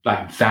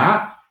 Like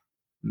that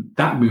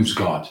moves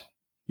God.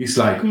 He's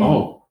like,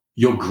 oh,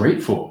 you're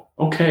grateful.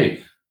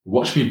 Okay,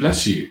 watch me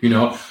bless you,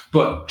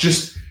 But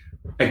just,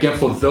 again,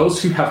 for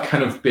those who have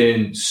kind of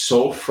been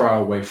so far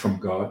away from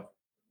God,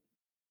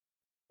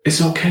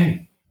 it's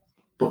okay.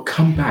 But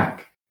come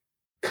back.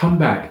 Come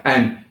back.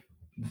 And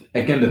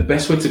again, the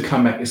best way to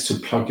come back is to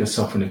plug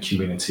yourself in a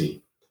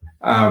community.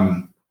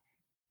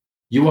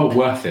 You are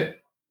worth it.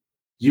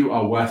 You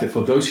are worth it.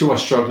 For those who are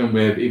struggling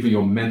with even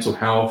your mental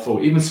health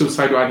or even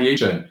suicidal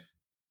ideation,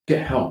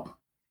 get help.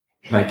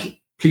 Like,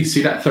 please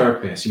see that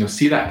therapist,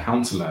 see that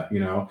counselor,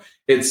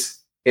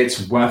 it's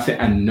worth it.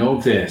 And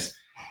know this,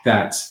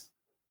 that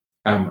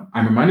I'm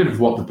reminded of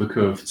what the book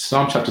of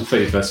Psalm chapter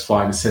 30, verse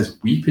 5, it says,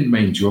 weeping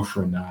may endure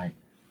for a night,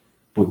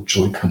 but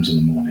joy comes in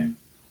the morning.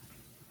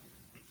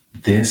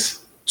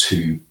 This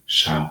too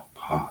shall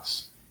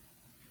pass.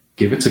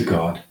 Give it to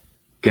God,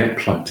 get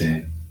plugged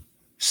in,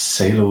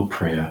 say a little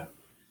prayer,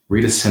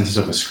 read a sentence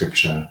of a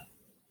scripture,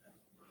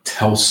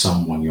 tell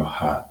someone you're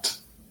hurt,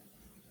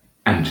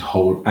 and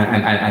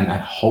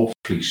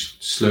hopefully,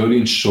 slowly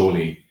and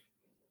surely,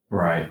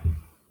 right,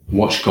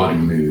 watch God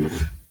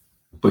move.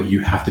 But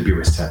you have to be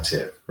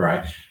receptive,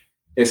 right?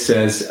 It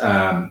says,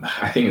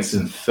 I think it's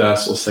in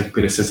 1st or 2nd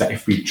Peter, it says that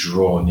if we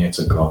draw near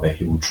to God, that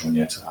he will draw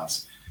near to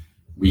us.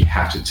 We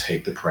have to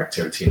take the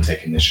proactivity and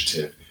take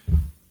initiative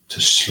to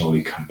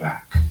slowly come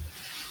back.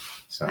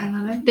 So, I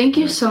love it. Thank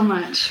you so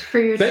much for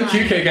your time. Thank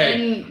you, KK.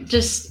 And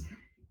just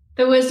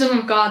the wisdom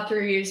of God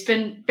through you. It's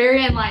been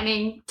very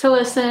enlightening to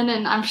listen,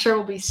 and I'm sure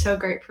will be so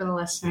great for the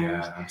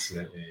listeners. Yeah,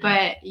 absolutely.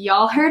 But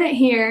y'all heard it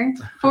here.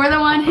 For the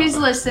one who's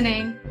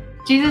listening,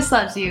 Jesus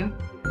loves you.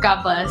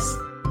 God bless.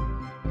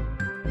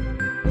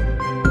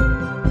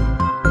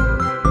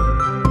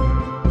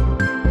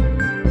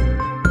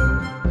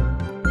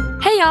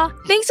 Hey y'all,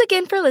 thanks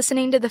again for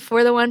listening to the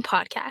For the One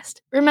podcast.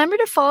 Remember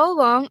to follow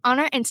along on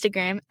our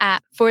Instagram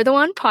at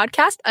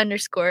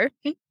fortheonepodcast_.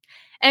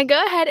 And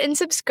go ahead and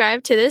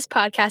subscribe to this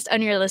podcast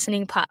on your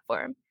listening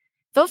platform.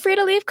 Feel free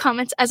to leave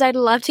comments as I'd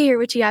love to hear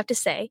what you have to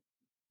say.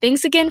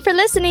 Thanks again for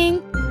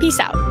listening. Peace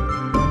out.